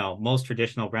 most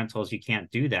traditional rentals you can't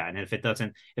do that. And if it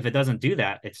doesn't do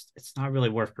that, it's not really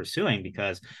worth pursuing,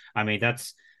 because I mean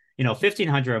that's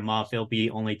 1,500 a month, it'll be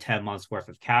only 10 months worth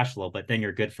of cash flow, but then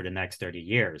you're good for the next 30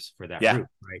 years for that Yeah. roof,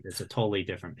 right? It's a totally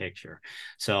different picture.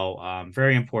 So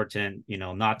very important,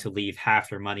 not to leave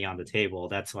half your money on the table.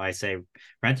 That's why I say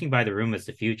renting by the room is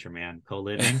the future, man.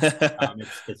 Co-living,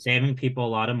 it's saving people a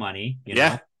lot of money,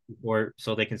 Yeah. or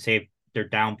so they can save their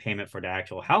down payment for the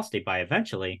actual house they buy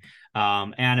eventually.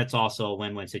 And it's also a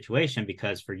win-win situation,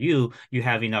 because for you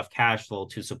have enough cash flow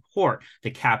to support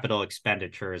the capital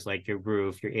expenditures like your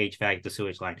roof, your HVAC, the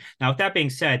sewage line. Now, with that being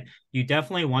said, you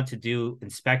definitely want to do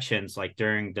inspections like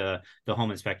during the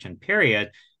home inspection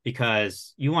period,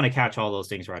 because you want to catch all those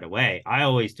things right away. I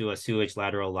always do a sewage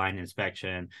lateral line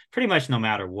inspection pretty much no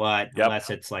matter what, Yep. unless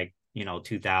it's like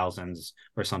 2000s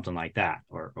or something like that,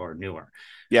 or newer.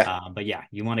 Yeah. But yeah,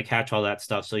 you want to catch all that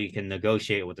stuff so you can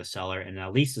negotiate with the seller, and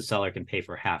at least the seller can pay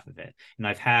for half of it. And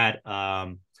I've had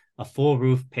a full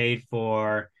roof paid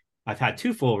for. I've had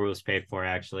two full roofs paid for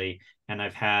actually, and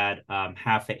I've had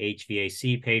half the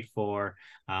HVAC paid for.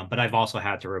 But I've also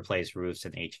had to replace roofs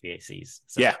and HVACs.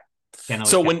 So Yeah. can't always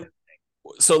So get when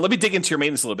so let me dig into your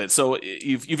maintenance a little bit. So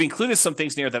you've included some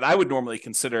things in here that I would normally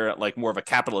consider like more of a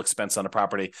capital expense on a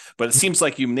property, but it seems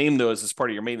like you named those as part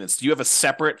of your maintenance. Do you have a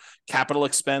separate capital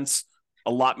expense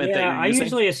allotment that Yeah, you're I using?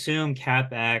 usually assume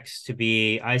CapEx to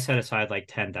be, I set aside like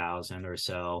 10,000 or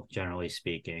so, generally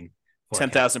speaking, for Ten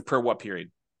CapEx. thousand per what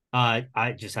period? I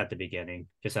just at the beginning,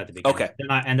 just at the beginning. Okay.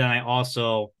 Then I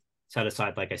also set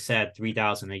aside, like I said,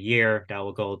 3,000 a year that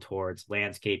will go towards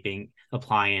landscaping,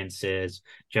 appliances,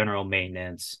 general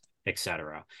maintenance,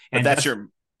 etc. But And that's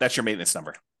your maintenance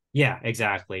number. yeah,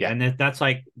 exactly. Yeah. And that's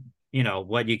like,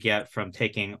 what you get from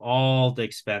taking all the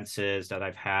expenses that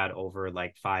I've had over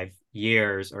like 5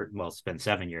 years, or well, it's been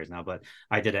 7 years now, but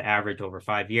I did an average over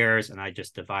 5 years, and I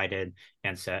just divided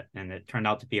and set, and it turned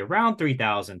out to be around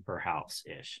 3,000 per house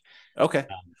ish. Okay.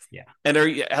 Yeah. And are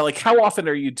you like how often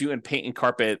are you doing paint and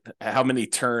carpet? How many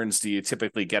turns do you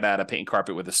typically get out of paint and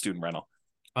carpet with a student rental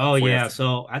Oh before you have yeah. to?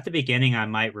 So at the beginning, I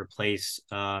might replace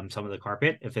some of the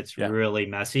carpet if it's Yeah. really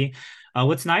messy.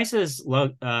 What's nice is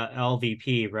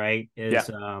LVP, right? Yeah. Is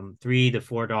 $3 to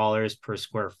 $4 per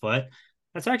square foot.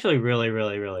 That's actually really,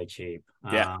 really, really cheap.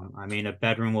 Yeah. I mean, a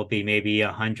bedroom will be maybe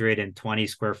 120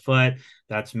 square foot.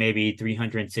 That's maybe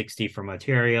 360 for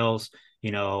materials.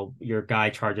 Your guy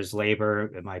charges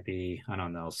labor. It might be, I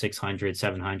don't know, 600,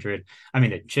 700. I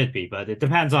mean, it should be, but it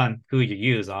depends on who you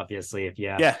use, obviously. If you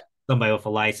have Yeah. somebody with a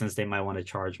license, they might want to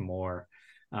charge more.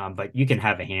 But you can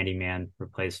have a handyman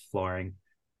replace flooring.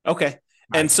 Okay.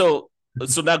 I And so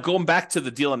now going back to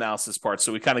the deal analysis part,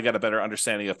 so we kind of got a better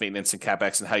understanding of maintenance and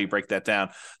capex and how you break that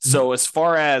down. So as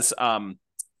far as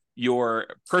your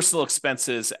personal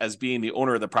expenses as being the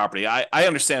owner of the property, I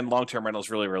understand long-term rentals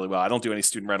really, really well. I don't do any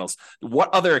student rentals. What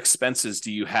other expenses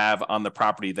do you have on the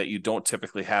property that you don't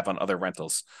typically have on other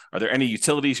rentals? Are there any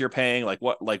utilities you're paying?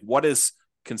 What is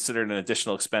considered an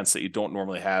additional expense that you don't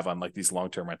normally have on like these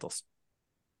long-term rentals?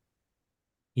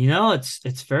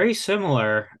 It's very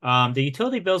similar. The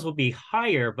utility bills will be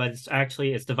higher, but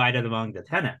it's divided among the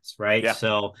tenants, right? Yeah.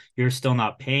 So you're still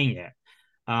not paying it.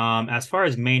 As far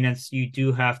as maintenance, you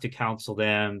do have to counsel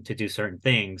them to do certain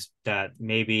things that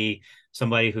maybe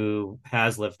somebody who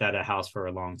has lived at a house for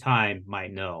a long time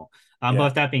might know. But Yeah.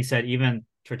 with that being said, even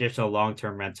traditional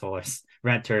long-term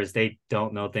renters, they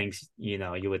don't know things,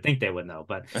 you would think they would know.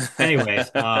 But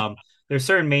anyways, there's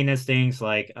certain maintenance things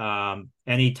like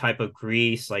any type of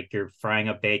grease, like you're frying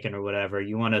up bacon or whatever,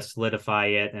 you want to solidify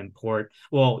it and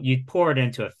you pour it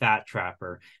into a fat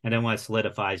trapper, and then when it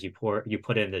solidifies, you put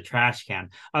it in the trash can.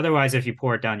 Otherwise, if you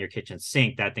pour it down your kitchen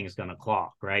sink, that thing's gonna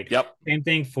clog, right? Yep. Same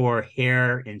thing for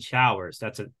hair in showers.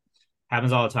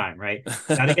 Happens all the time, right?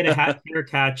 Got to get a hair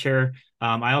catcher.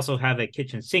 I also have a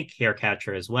kitchen sink hair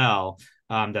catcher as well,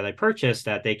 that I purchased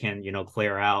that they can,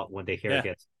 clear out when the hair Yeah.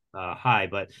 gets high.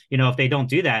 But if they don't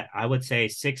do that, I would say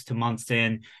 6 months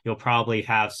in, you'll probably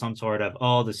have some sort of,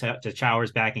 the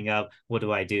shower's backing up. What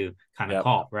do I do? Kind of Yep.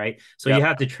 call, right? So you Yep.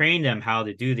 have to train them how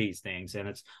to do these things, and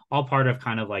it's all part of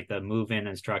kind of like the move-in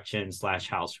instructions /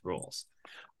 house rules.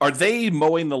 Are they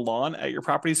mowing the lawn at your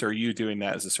properties, or are you doing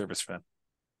that as a service for them?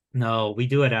 No, I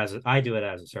do it as a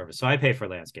service. So I pay for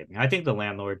landscaping. I think the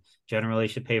landlord generally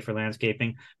should pay for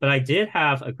landscaping, but I did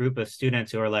have a group of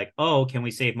students who are like, "Oh, can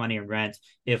we save money in rent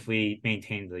if we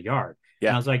maintain the yard?" And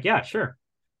I Yeah. was like, "Yeah, sure.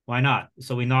 Why not?"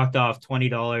 So we knocked off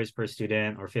 $20 per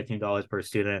student or $15 per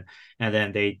student, and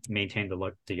then they maintained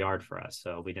the yard for us.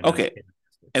 So we didn't have to Okay. pay.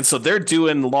 And so they're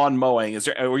doing lawn mowing.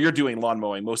 Or you're doing lawn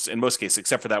mowing in most cases,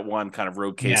 except for that one kind of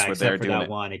road case Yeah, where they're except for doing that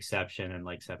it. one exception in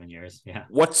like 7 years. Yeah.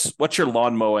 What's your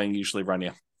lawn mowing usually run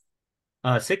you?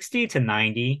 60 to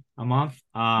 90 a month.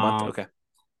 A month? Okay.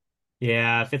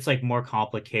 Yeah, if it's like more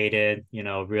complicated,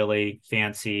 really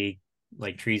fancy,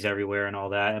 like trees everywhere and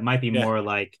all that, it might be Yeah. more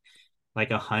like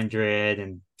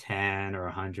 110 or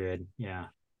 100. Yeah.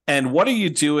 And what are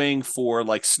you doing for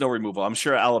like snow removal? I'm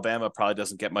sure Alabama probably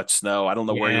doesn't get much snow. I don't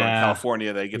know where you are in Yeah.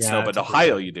 California they get snow, Yeah, but typically.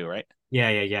 Ohio you do, right?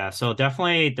 Yeah. So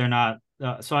definitely they're not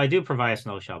so I do provide a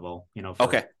snow shovel, for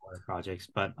Okay. projects,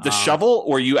 but The shovel,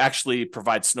 or you actually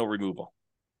provide snow removal?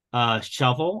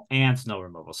 shovel and snow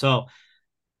removal. So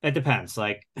it depends.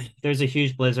 Like, there's a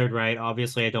huge blizzard, right?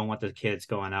 Obviously, I don't want the kids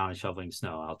going out and shoveling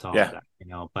snow. I'll tell them Yeah.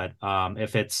 that. But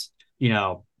if it's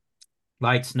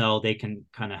light snow, they can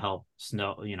kind of help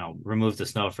snow, remove the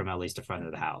snow from at least the front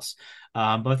of the house.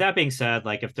 But with that being said,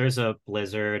 like if there's a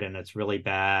blizzard and it's really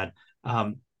bad,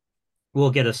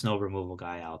 we'll get a snow removal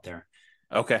guy out there.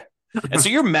 Okay. And so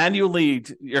you're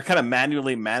kind of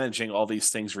manually managing all these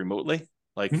things remotely?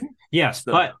 Like, Yes,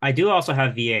 so, but I do also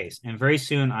have VAs, and very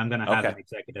soon I'm going to have okay. an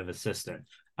executive assistant.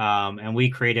 And we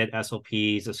created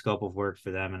SOPs, a scope of work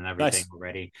for them, and everything Nice.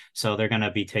 already. So they're going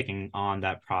to be taking on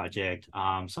that project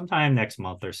sometime next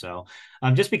month or so.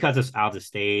 Just because it's out of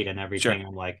state and Sure. everything,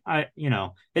 I'm like,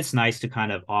 it's nice to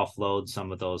kind of offload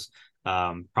some of those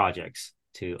projects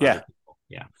to other Yeah. people.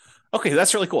 Yeah. Okay,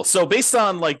 that's really cool. So based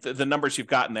on like the numbers you've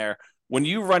gotten there, when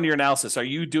you run your analysis, are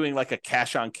you doing like a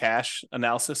cash on cash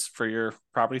analysis for your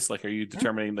properties? Like, are you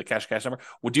determining the cash number?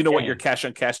 Well, do you know what Yeah. your cash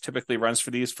on cash typically runs for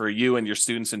these for you and your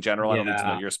students in general? I don't need to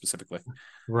know Yeah. yours specifically.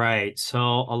 Right. So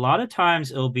a lot of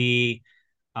times it'll be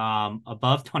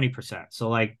above 20%. So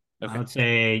like I Okay. would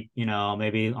say,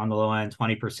 maybe on the low end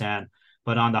 20%,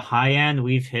 but on the high end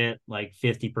we've hit like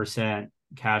 50%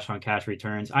 cash on cash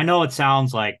returns. I know it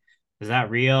sounds like, is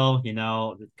that real?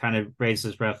 It kind of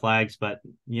raises red flags, but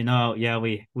yeah,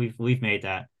 we've made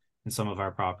that in some of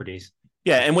our properties.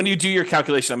 Yeah, and when you do your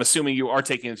calculation, I'm assuming you are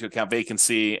taking into account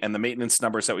vacancy and the maintenance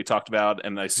numbers that we talked about,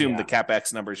 and I assume the Yeah.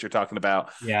 CapEx numbers you're talking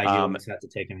about, Yeah, you always have to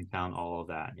take into account all of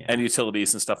that. Yeah. and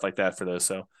utilities and stuff like that for those.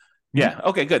 So Mhm. yeah,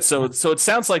 okay, good. Yeah. So it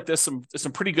sounds like there's some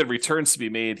pretty good returns to be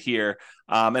made here,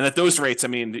 and at those rates, I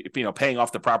mean, paying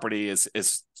off the property is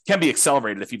can be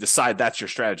accelerated if you decide that's your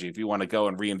strategy. If you want to go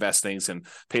and reinvest things and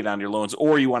pay down your loans,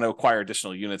 or you want to acquire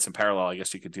additional units in parallel, I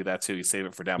guess you could do that too. You save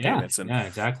it for down Yeah, payments and yeah,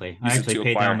 exactly. I use it actually to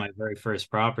paid down acquire. my very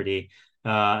first property,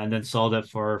 and then sold it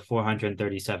for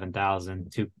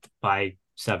 437,000 to buy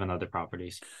 7 other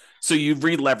properties. So you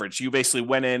re-leveraged. You basically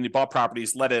went in, you bought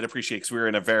properties, let it appreciate because we were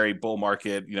in a very bull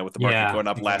market, with the market Yeah, going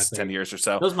up last 10 exactly. years or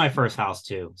so. That was my first house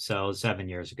too, so 7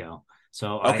 years ago.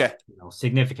 So Okay.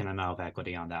 significant amount of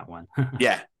equity on that one.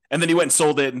 Yeah. And then you went and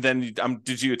sold it. And then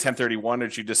did you 1031 or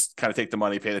did you just kind of take the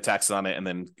money, pay the taxes on it, and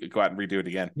then go out and redo it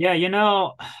again? Yeah,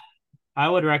 I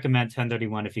would recommend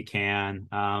 1031 if you can,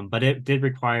 but it did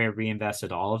require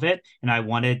reinvested all of it, and I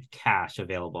wanted cash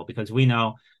available because we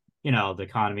know, the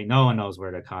economy. No one knows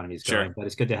where the economy is Sure. going, but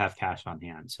it's good to have cash on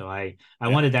hand. So I Yeah.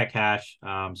 wanted that cash,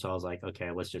 so I was like,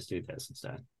 okay, let's just do this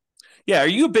instead. Yeah. Are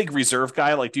you a big reserve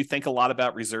guy? Like, do you think a lot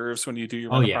about reserves when you do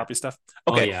your Oh rental yeah. property stuff?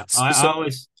 Oh Okay. yeah. I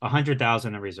always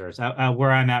 100,000 in reserves.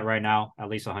 Where I'm at right now, at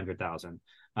least 100,000.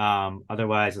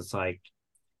 Otherwise it's like,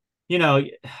 you know,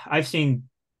 I've seen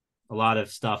a lot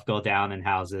of stuff go down in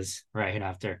houses right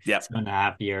after Yeah.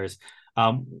 7.5 years.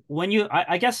 When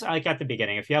I guess like at the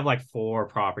beginning, if you have like four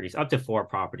properties, up to four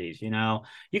properties,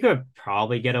 you could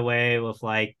probably get away with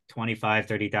like 25,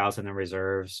 30,000 in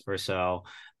reserves or so.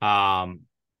 Um,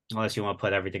 Unless you want to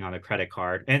put everything on a credit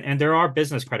card. And there are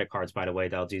business credit cards, by the way,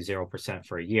 that'll do 0%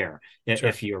 for a year Sure.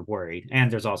 if you're worried. And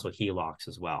there's also HELOCs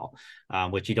as well,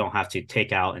 which you don't have to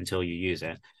take out until you use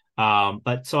it.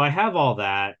 But so I have all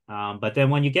that. But then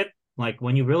when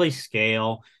you really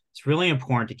scale, it's really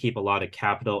important to keep a lot of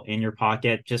capital in your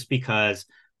pocket just because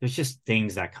there's just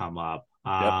things that come up.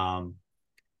 Yep.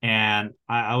 And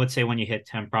I would say when you hit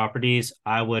 10 properties,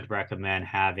 I would recommend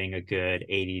having a good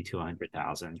 80 to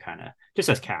 100,000 kind of just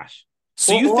as cash.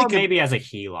 So you Or think of maybe as a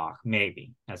HELOC,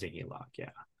 maybe as a HELOC. Yeah.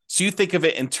 so you think of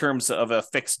it in terms of a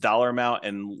fixed dollar amount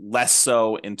and less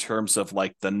so in terms of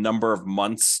like the number of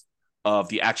months of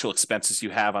the actual expenses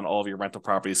you have on all of your rental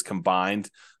properties combined,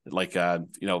 like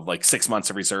like 6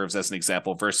 months of reserves as an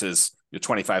example versus your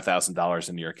 $25,000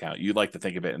 in your account. You like to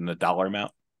think of it in the dollar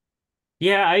amount.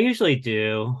 Yeah, I usually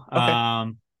do.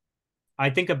 Okay. I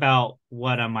think about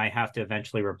what I might have to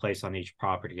eventually replace on each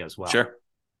property as well. Sure.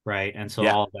 Right. And so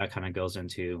Yeah. all of that kind of goes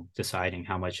into deciding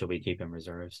how much should we keep in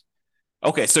reserves.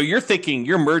 Okay. So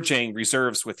you're merging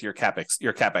reserves with your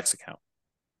CapEx account.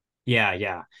 Yeah,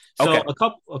 yeah. So Okay.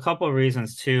 a couple of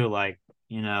reasons too, like,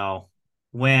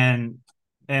 when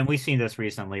and we've seen this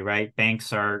recently, right?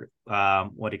 Banks are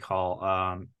what do you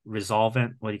call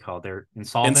resolvent? What do you call it? They're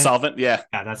insolvent. Insolvent. Yeah.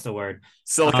 Yeah, that's the word.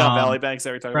 Silicon Valley Um banks that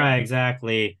we're talking about. right,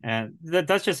 exactly. And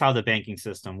that's just how the banking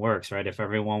system works, right? If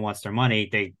everyone wants their money,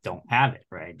 they don't have it,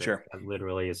 right? Sure. That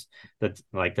literally is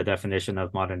the definition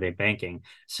of modern day banking.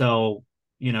 So,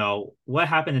 what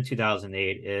happened in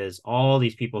 2008 is all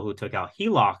these people who took out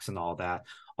HELOCs and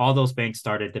all those banks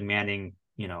started demanding,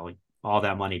 all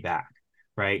that money back,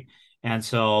 right? And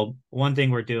so one thing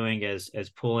we're doing is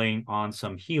pulling on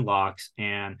some HELOCs,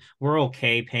 and we're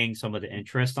okay paying some of the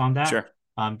interest on that, Sure.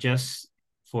 just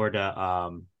for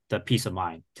the peace of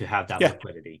mind to have that Yeah.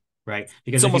 liquidity, right? It's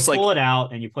Because if you almost like pull it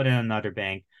out and you put it in another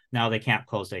bank, now they can't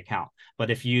close the account.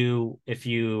 But if you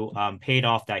paid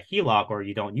off that HELOC or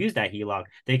you don't use that HELOC,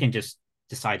 they can just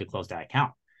decide to close that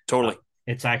account. Uh, totally.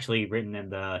 it's actually written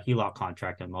in the HELOC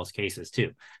contract in most cases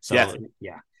too. Yeah. So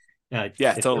yeah, Yeah. if you're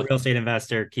a Totally. real estate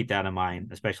investor, keep that in mind,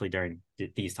 especially during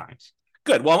these times.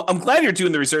 Good. Well, I'm glad you're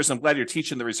doing the reserves. I'm glad you're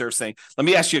teaching the reserves thing. Let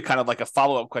me ask you kind of like a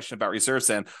follow-up question about reserves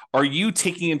then. Are you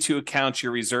taking into account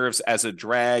your reserves as a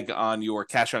drag on your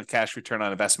cash on cash return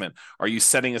on investment? Are you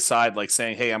setting aside like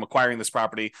saying, hey, I'm acquiring this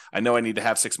property. I know I need to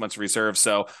have 6 months of reserves.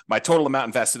 So my total amount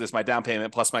invested is my down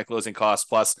payment plus my closing costs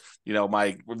plus,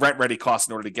 my rent ready costs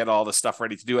in order to get all this stuff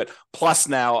ready to do it. Plus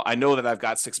now I know that I've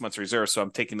got 6 months of reserves. So I'm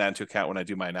taking that into account when I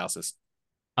do my analysis.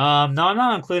 No, I'm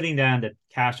not including that in the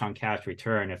cash on cash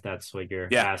return if that's what you're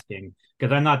Yeah. asking,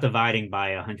 because I'm not dividing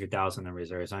by 100,000 in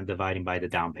reserves. I'm dividing by the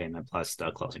down payment plus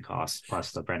the closing costs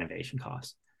plus the renovation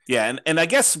costs. Yeah, and I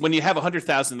guess when you have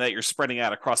 100,000 that you're spreading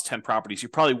out across 10 properties, you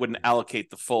probably wouldn't allocate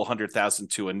the full 100,000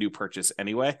 to a new purchase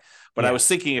anyway. But I Yeah, was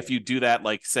thinking if you do that,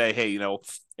 like say, hey,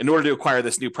 in order to acquire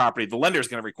this new property, the lender is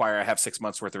going to require I have 6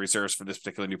 months worth of reserves for this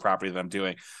particular new property that I'm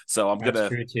doing. So I'm that's gonna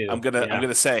true I'm too. gonna I'm Yeah,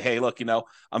 gonna say, hey, look,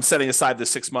 I'm setting aside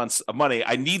this 6 months of money.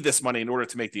 I need this money in order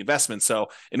to make the investment. So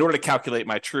in order to calculate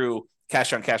my true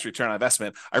cash on cash return on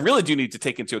investment, I really do need to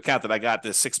take into account that I got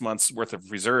this 6 months worth of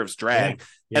reserves yeah, drag,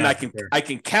 and yeah, I for can sure. I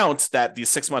can count that these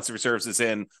 6 months of reserves is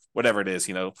in whatever it is,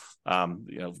 your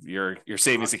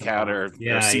savings Stocks and account or bonds.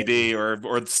 Yeah, yeah, CD or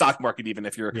the stock market, even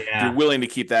if you're yeah, willing to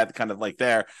keep that kind of like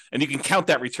there, and you can count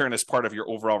that return as part of your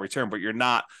overall return, but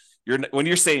when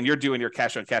you're saying you're doing your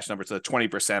cash on cash number to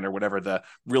 20% or whatever the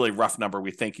really rough number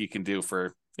we think you can do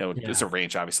for it's yeah. a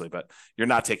range obviously, but you're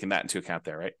not taking that into account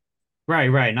there, right? Right,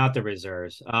 right, not the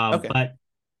reserves. Okay. But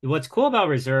what's cool about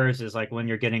reserves is like when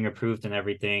you're getting approved and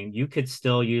everything, you could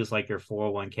still use like your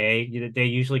 401k. They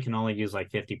usually can only use like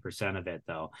 50% of it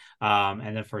though.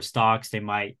 And then for stocks, they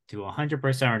might do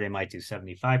 100% or they might do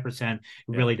 75%. It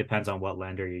Yeah. really depends on what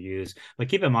lender you use. But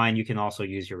keep in mind, you can also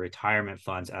use your retirement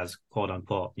funds as quote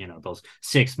unquote, those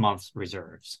 6 months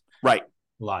reserves. Right.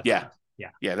 A lot of Yeah. times.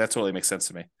 Yeah. Yeah, that totally makes sense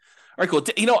to me. All right, cool.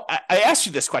 I asked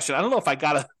you this question. I don't know if I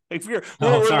got a. If Oh, we're a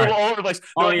little sorry. all over the place.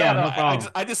 Oh No, no, yeah, no. no problem.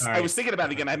 I Sorry. was thinking about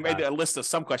it again. I made Forgot. a list of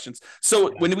some questions. So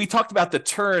Yeah. when we talked about the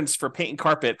turns for paint and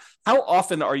carpet, how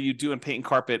often are you doing paint and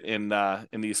carpet in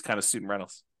these kind of student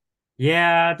rentals?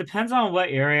 Yeah, it depends on what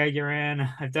area you're in.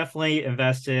 I've definitely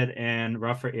invested in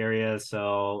rougher areas.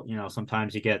 So,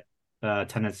 sometimes you get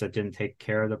tenants that didn't take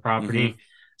care of the Hmm. property.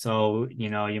 So, you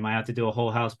might have to do a whole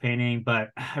house painting,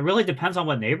 but it really depends on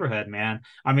what neighborhood, man.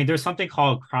 I mean, there's something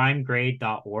called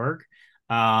crimegrade.org.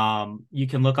 You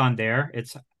can look on there.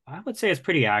 I would say it's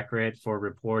pretty accurate for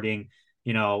reporting,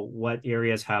 what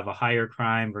areas have a higher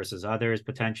crime versus others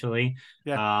potentially.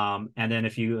 Yeah. And then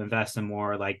if you invest in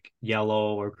more like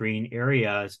yellow or green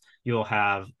areas, you'll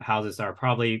have houses that are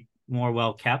probably more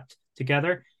well kept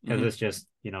together because Hmm. it's just,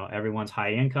 everyone's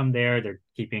high income there. They're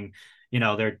keeping,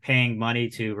 they're paying money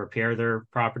to repair their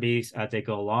properties as they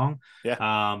go along.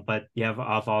 Yeah. But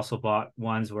I've also bought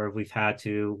ones where we've had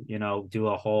to, do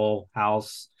a whole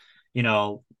house, you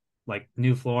know, like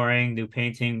new flooring, new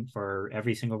painting for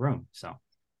every single room. So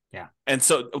yeah. And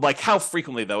so, like, how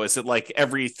frequently though? Is it like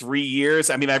every 3 years?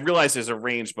 I mean, I realize there's a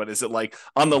range, but is it like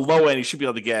on the low end, you should be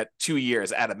able to get 2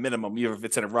 years at a minimum, even if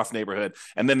it's in a rough neighborhood.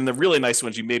 And then in the really nice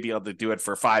ones, you may be able to do it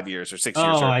for 5 years or 6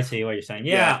 years. Oh, Or I see what you're saying.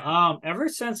 yeah, Yeah, ever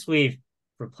since we've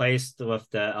replaced with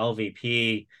the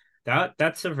LVP,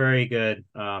 that's a very good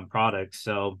product.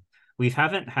 So we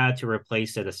haven't had to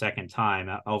replace it a second time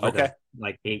over the okay,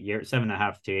 like 8 years,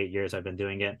 7.5 to 8 years I've been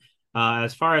doing it.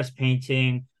 As far as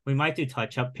painting, we might do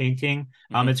touch-up painting.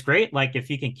 hmm, It's great like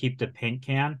if you can keep the paint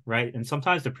can, right? And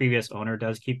sometimes the previous owner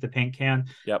does keep the paint can,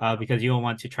 yep, because you don't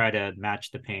want to try to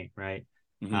match the paint, right?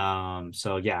 hmm,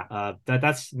 So yeah,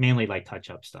 that's mainly like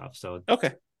touch up stuff. So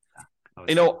okay. I would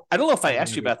say I don't know if I maybe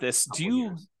asked you every about this. Do couple you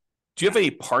years. do you have Yeah.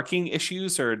 any parking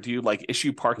issues, or do you like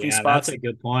issue parking Yeah, that's spots? a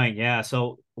good point. Yeah.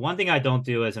 So one thing I don't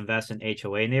do is invest in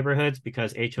HOA neighborhoods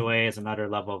because HOA is another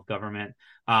level of government.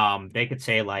 They could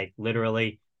say like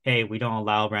literally, hey, we don't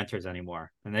allow renters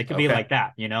anymore. And they could be Okay, like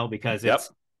that, because yep,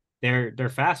 they're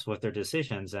fast with their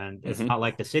decisions, and it's hmm, not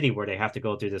like the city where they have to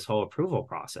go through this whole approval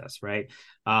process, right?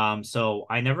 So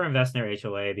I never invest in their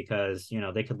HOA because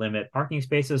they could limit parking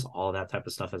spaces, all that type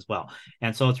of stuff as well.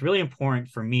 And so it's really important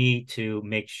for me to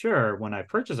make sure when I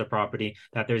purchase a property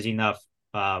that there's enough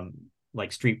um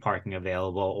like street parking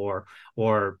available,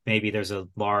 or maybe there's a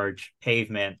large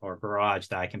pavement or garage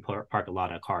that I can park a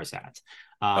lot of cars at.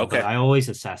 But okay, I always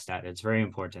assess that. It's very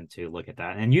important to look at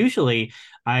that. And usually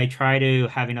I try to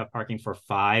have enough parking for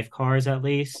 5 cars at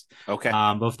least. okay,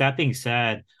 But with that being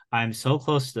said, I'm so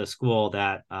close to the school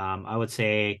that I would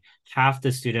say half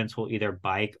the students will either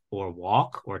bike or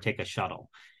walk or take a shuttle.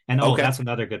 And oh, okay, that's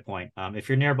another good point. If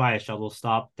you're nearby a shuttle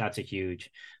stop, that's a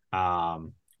huge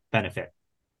um, benefit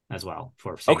as well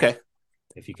for okay. savings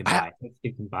if you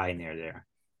can buy near there.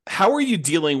 How are you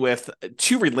dealing with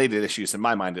two related issues in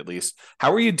my mind, at least?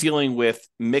 How are you dealing with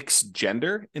mixed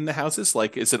gender in the houses?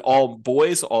 Like, is it all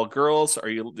boys, all girls? Are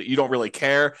you don't really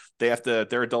care? They're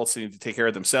adults, they need to take care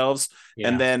of themselves.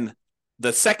 And Yeah. then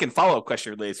the second follow-up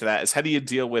question related to that is, how do you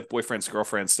deal with boyfriends,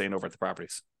 girlfriends staying over at the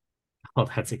properties? Oh,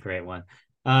 that's a great one.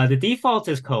 The default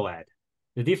is co-ed.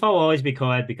 The default will always be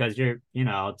co-ed because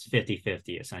it's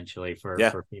 50-50 essentially for Yeah.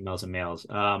 for females and males.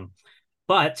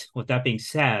 But with that being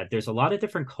said, there's a lot of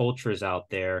different cultures out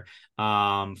there.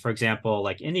 For example,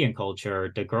 like Indian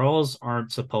culture, the girls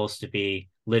aren't supposed to be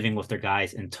living with their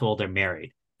guys until they're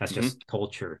married. That's Hmm. just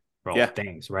cultural Yeah.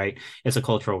 things, right? It's a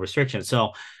cultural restriction.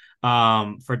 So,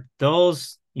 for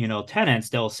those, tenants,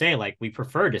 they'll say like, we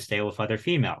prefer to stay with other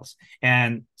females.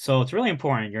 And so it's really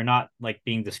important. You're not like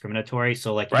being discriminatory.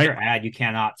 So like in Right. your ad, you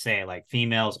cannot say like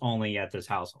females only at this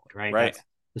household, right? Right. That's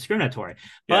discriminatory.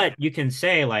 Yeah. But you can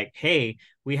say like, hey,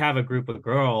 we have a group of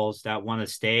girls that want to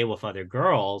stay with other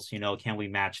girls, can we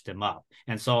match them up?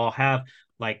 And so I'll have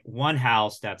like one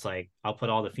house that's like, I'll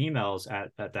put all the females at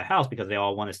the house because they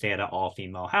all want to stay at an all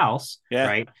female house, Yeah.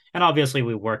 right? And obviously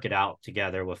we work it out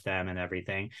together with them and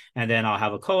everything. And then I'll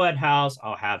have a co-ed house.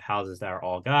 I'll have houses that are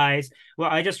all guys. Well,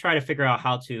 I just try to figure out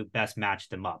how to best match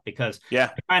them up because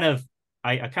Yeah.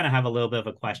 I kind of have a little bit of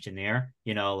a question there,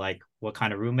 like what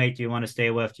kind of roommate do you want to stay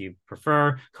with? Do you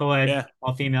prefer co-ed, Yeah.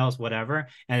 all females, whatever?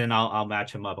 And then I'll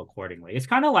match them up accordingly. It's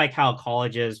kind of like how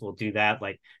colleges will do that,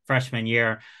 like freshman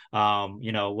year.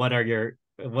 What are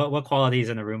what qualities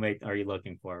in a roommate are you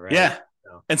looking for, right? Yeah.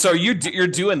 So And so you're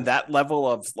doing that level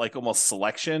of like almost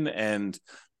selection and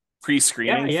yeah,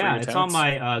 pre-screening for yeah. your It's on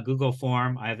tenants? my Google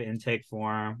form. I have an intake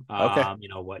form. Okay.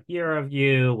 What year of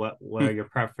you, what are your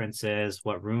preferences,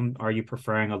 what room are you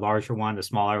preferring, a larger one, a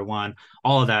smaller one,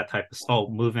 all of that type of stuff. Oh,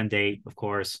 move-in date, of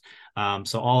course.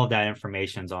 So all of that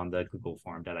information's on the Google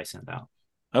form that I send out.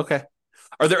 Okay.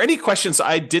 Are there any questions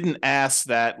I didn't ask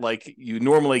that like you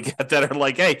normally get that are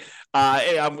like, hey,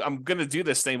 I'm gonna do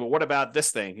this thing, but what about this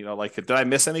thing? Like, did I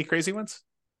miss any crazy ones?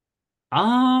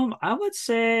 I would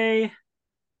say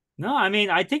No, I mean,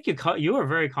 I think you were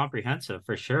very comprehensive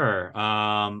for sure.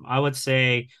 I would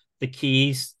say the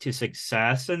keys to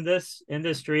success in this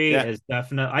industry Yeah. is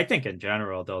definitely, I think in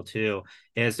general though too,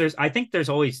 is I think there's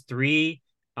always three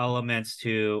elements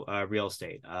to real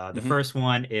estate. The Hmm. first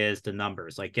one is the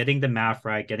numbers, like getting the math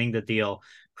right, getting the deal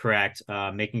correct,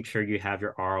 making sure you have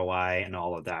your ROI and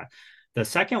all of that. The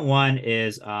second one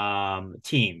is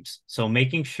teams. So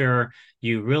making sure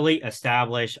you really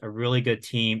establish a really good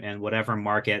team in whatever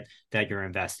market that you're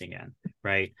investing in,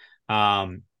 right?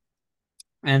 Um,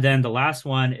 and then the last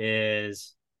one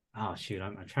is, oh shoot,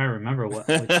 I'm trying to remember which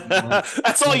one was.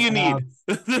 That's all But you need.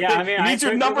 yeah, I mean, You need your there's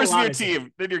a numbers in lot your of things.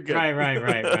 team, then you're good.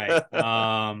 Right.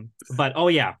 But oh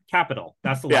yeah, capital.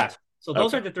 That's the Yeah. last. So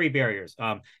those are Okay. the three barriers.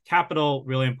 Capital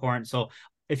really important. So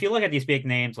if you look at these big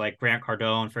names like Grant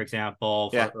Cardone, for example,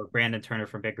 Yeah. or Brandon Turner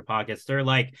from Bigger Pockets, they're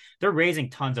raising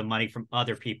tons of money from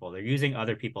other people. They're using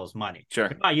other people's money. Sure.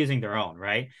 They're not using their own,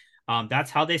 right?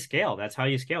 That's how they scale. That's how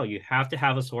you scale. You have to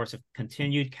have a source of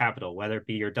continued capital, whether it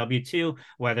be your W-2,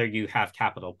 whether you have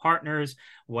capital partners,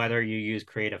 whether you use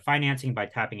creative financing by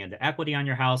tapping into equity on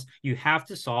your house. You have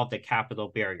to solve the capital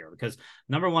barrier because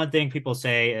number one thing people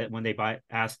say when they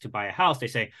ask to buy a house, they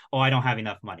say, "Oh, I don't have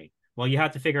enough money." Well, you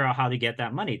have to figure out how to get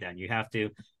that money. Then you have to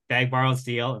beg, borrow,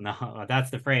 steal, and that's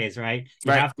the phrase, right?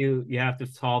 Right. You have to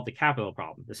solve the capital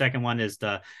problem. The second one is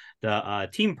the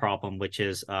team problem, which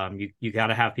is you got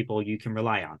to have people you can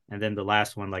rely on. And then the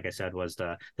last one, like I said, was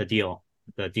the deal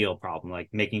problem, like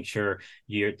making sure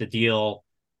the deal.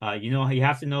 You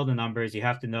have to know the numbers, you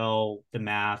have to know the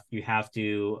math, you have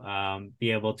to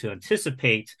be able to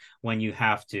anticipate when you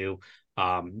have to,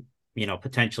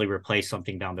 potentially replace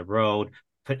something down the road,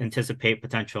 anticipate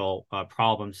potential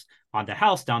problems on the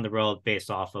house down the road based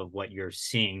off of what you're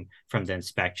seeing from the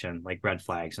inspection, like red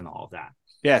flags and all of that.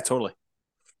 Yeah, totally.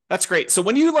 That's great. So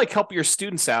when you like help your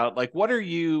students out, like what are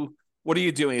you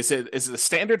doing? Is it a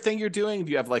standard thing you're doing?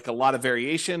 Do you have like a lot of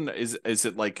variation? Is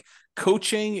it like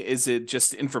coaching? Is it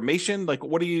just information? Like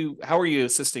how are you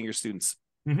assisting your students?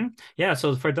 Mm-hmm. Yeah.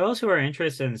 So for those who are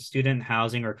interested in student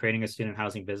housing or creating a student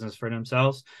housing business for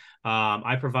themselves,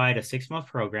 I provide a 6-month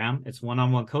program. It's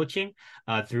one-on-one coaching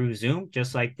through Zoom,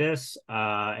 just like this.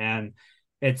 And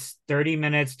it's 30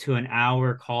 minutes to an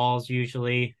hour calls,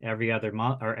 usually every other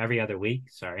month or every other week.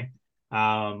 Sorry.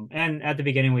 And at the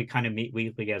beginning, we kind of meet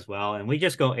weekly as well. And we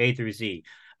just go A through Z.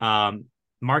 Um,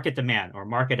 Market demand or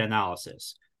market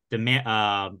analysis,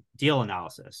 demand, deal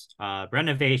analysis,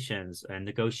 renovations and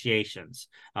negotiations,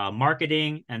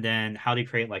 marketing, and then how to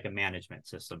create like a management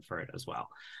system for it as well.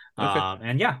 Okay.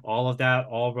 And yeah, all of that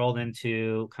all rolled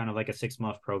into kind of like a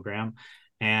 6-month program.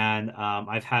 And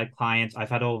I've had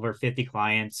over 50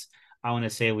 clients. I want to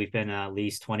say we've been in at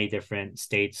least 20 different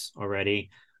states already,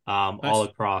 all Nice.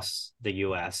 across the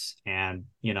US. And,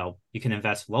 you can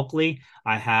invest locally.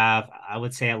 I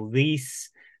would say at least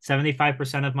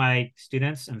 75% of my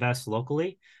students invest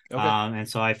locally. Okay. And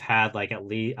so I've had like at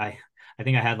least, I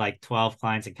think I had like 12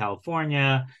 clients in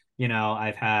California.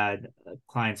 I've had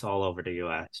clients all over the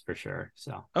US for sure.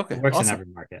 So it Okay. works in Awesome. every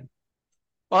market.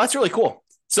 Well, that's really cool.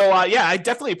 So, yeah, I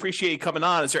definitely appreciate you coming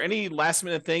on. Is there any last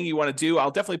minute thing you want to do?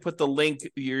 I'll definitely put the link.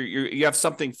 You have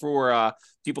something for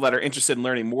people that are interested in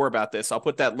learning more about this. I'll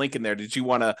put that link in there. Did you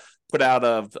want to put out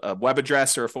a web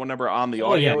address or a phone number on the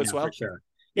Oh yeah, audio as yeah, for well? sure.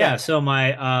 Yeah. Yeah, so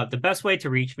my the best way to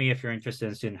reach me if you're interested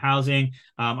in student housing,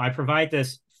 I provide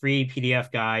this free PDF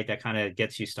guide that kind of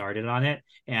gets you started on it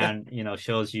Yeah. and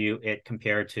shows you it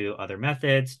compared to other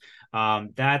methods.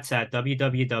 That's at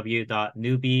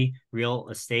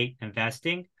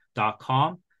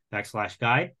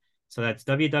www.newbierealestateinvesting.com/guide. So that's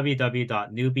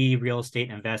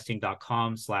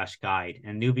www.newbierealestateinvesting.com/guide.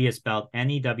 And newbie is spelled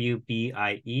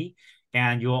NEWBIE.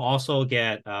 And you'll also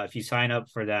get, if you sign up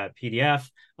for that PDF,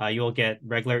 you'll get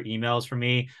regular emails from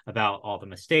me about all the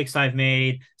mistakes I've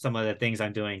made, some of the things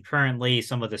I'm doing currently,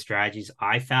 some of the strategies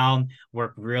I found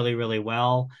work really, really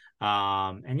well.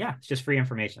 And yeah, it's just free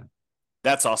information.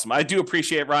 That's awesome. I do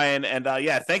appreciate it, Ryan. And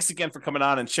yeah, thanks again for coming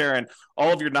on and sharing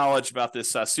all of your knowledge about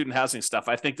this student housing stuff.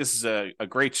 I think this is a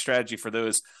great strategy for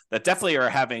those that definitely are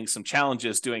having some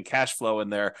challenges doing cash flow in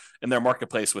their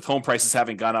marketplace, with home prices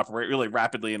having gone up really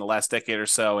rapidly in the last decade or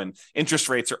so, and interest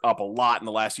rates are up a lot in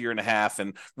the last year and a half,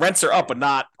 and rents are up, but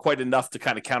not quite enough to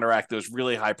kind of counteract those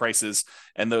really high prices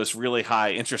and those really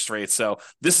high interest rates. So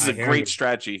this is I a hear great you.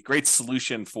 strategy, great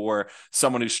solution for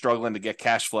someone who's struggling to get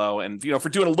cash flow, and for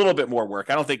doing a little bit more work.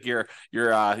 I don't think you're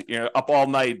up all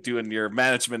night doing your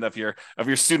management of your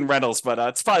student rentals, but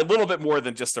it's probably a little bit more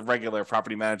than just a regular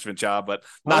property management job, but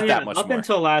Oh not yeah, that much up more.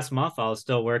 until last month, I was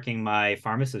still working my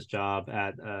pharmacist job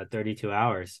at 32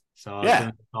 hours. So I was Yeah. doing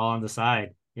it all on the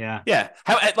side. Yeah. Yeah.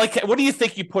 What do you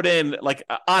think you put in,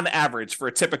 on average for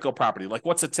a typical property? Like,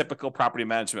 what's a typical property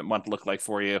management month look like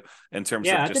for you in terms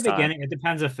of Yeah, at the just time? beginning, it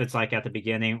depends if it's like at the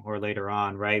beginning or later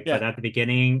on, right? But Yeah. at the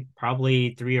beginning,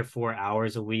 probably 3 or 4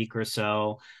 hours a week or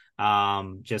so,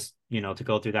 just, to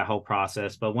go through that whole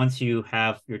process. But once you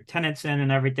have your tenants in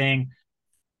and everything,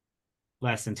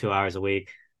 less than 2 hours a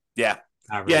week, Yeah.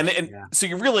 Yeah. And, average. and Yeah, so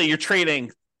you're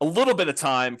trading a little bit of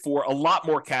time for a lot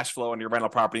more cash flow on your rental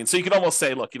property. And so you could almost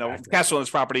say, look, exactly. cash flow on this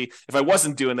property, if I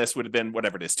wasn't doing this, would have been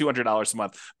whatever it is, $200 a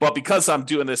month. But because I'm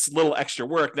doing this little extra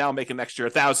work, now I'm making an extra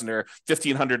 1,000 or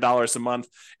 $1,500 a month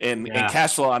in Yeah.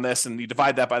 cash flow on this. And you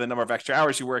divide that by the number of extra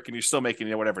hours you work, and you're still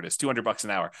making, whatever it is, $200 an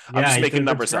hour. I'm just Yeah, making the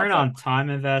numbers up, return but on time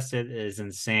invested is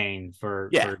insane for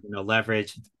yeah.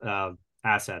 leverage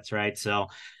assets, right? So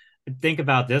think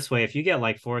about this way: if you get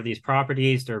like 4 of these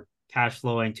properties, they're cash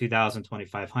flowing 2,000,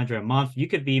 2,500 a month. You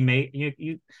could be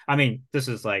I mean, this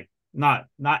is like not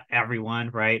everyone,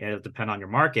 right? It'll depend on your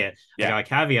market. I Yeah. got a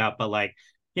caveat, but like,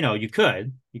 you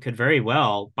could very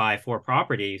well buy 4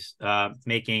 properties,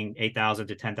 making 8,000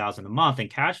 to 10,000 a month in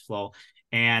cash flow.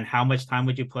 And how much time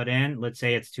would you put in? Let's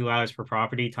say it's 2 hours per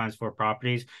property times 4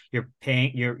 properties. You're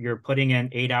putting in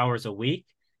 8 hours a week,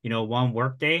 one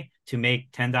work day to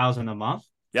make 10,000 a month,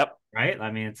 Yep. right?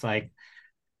 I mean, it's like,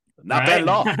 Not bad right? at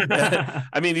all.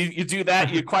 I mean, you do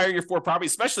that, you acquire your 4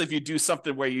 properties, especially if you do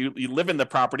something where you live in the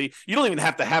property. You don't even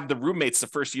have to have the roommates the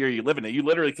first year you live in it. You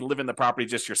literally can live in the property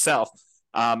just yourself,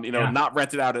 Yeah. not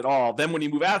rent it out at all. Then when you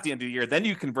move out at the end of the year, then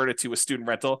you convert it to a student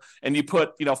rental, and you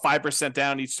put 5%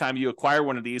 down each time you acquire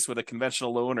one of these with a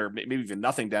conventional loan, or maybe even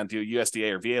nothing down to a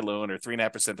USDA or VA loan, or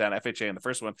 3.5% down FHA in the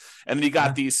first one. And then you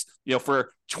got these,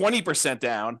 for 20%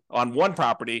 down on one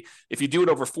property. If you do it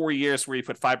over 4 years, where you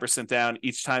put 5% down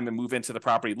each time and move into the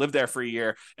property, live there for a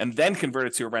year, and then convert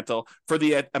it to a rental for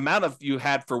the amount of you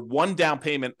had for one down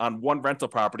payment on one rental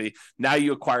property. Now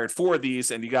you acquired 4 of these,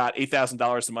 and you got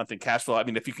 $8,000 a month in cash flow. I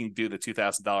mean, if you can do the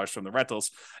 $2,000 from the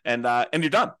rentals, and you're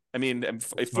done. I mean, a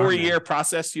Smart, 4 year man.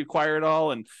 process, you acquire it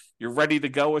all, and you're ready to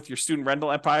go with your student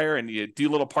rental empire, and you do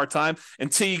a little part-time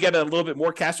until you get a little bit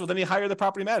more cash flow. Then you hire the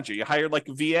property manager. You hire like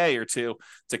a VA or two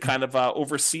to kind of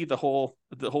oversee the whole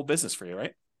business for you,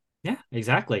 right? Yeah,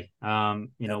 exactly.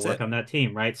 That's Work it. on that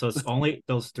team, right? So it's only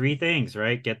those 3 things,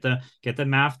 right? Get the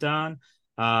math down,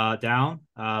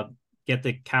 get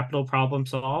the capital problem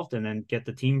solved, and then get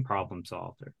the team problem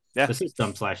solved, or Yeah, the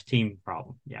system/team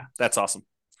problem. Yeah. that's awesome.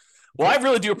 Well, I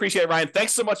really do appreciate it, Ryan.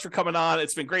 Thanks so much for coming on.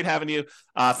 It's been great having you.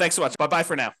 Thanks so much. Bye-bye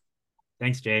for now.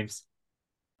 Thanks, James.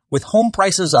 With home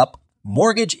prices up,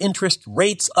 mortgage interest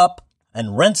rates up,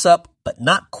 and rents up, but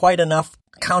not quite enough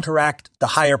to counteract the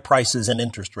higher prices and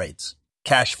interest rates.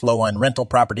 Cash flow on rental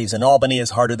properties in Albany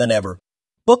is harder than ever.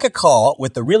 Book a call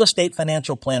with the Real Estate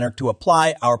Financial Planner to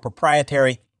apply our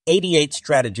proprietary 88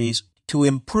 strategies to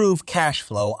improve cash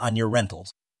flow on your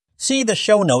rentals. See the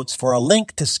show notes for a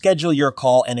link to schedule your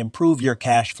call and improve your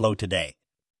cash flow today.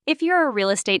 If you're a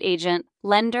real estate agent,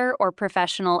 lender, or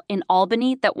professional in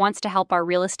Albany that wants to help our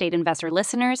real estate investor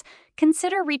listeners,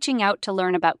 consider reaching out to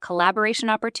learn about collaboration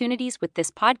opportunities with this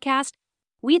podcast.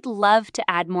 We'd love to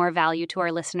add more value to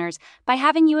our listeners by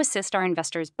having you assist our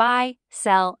investors buy,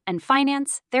 sell, and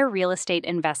finance their real estate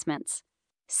investments.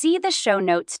 See the show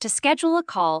notes to schedule a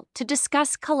call to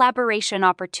discuss collaboration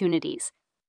opportunities.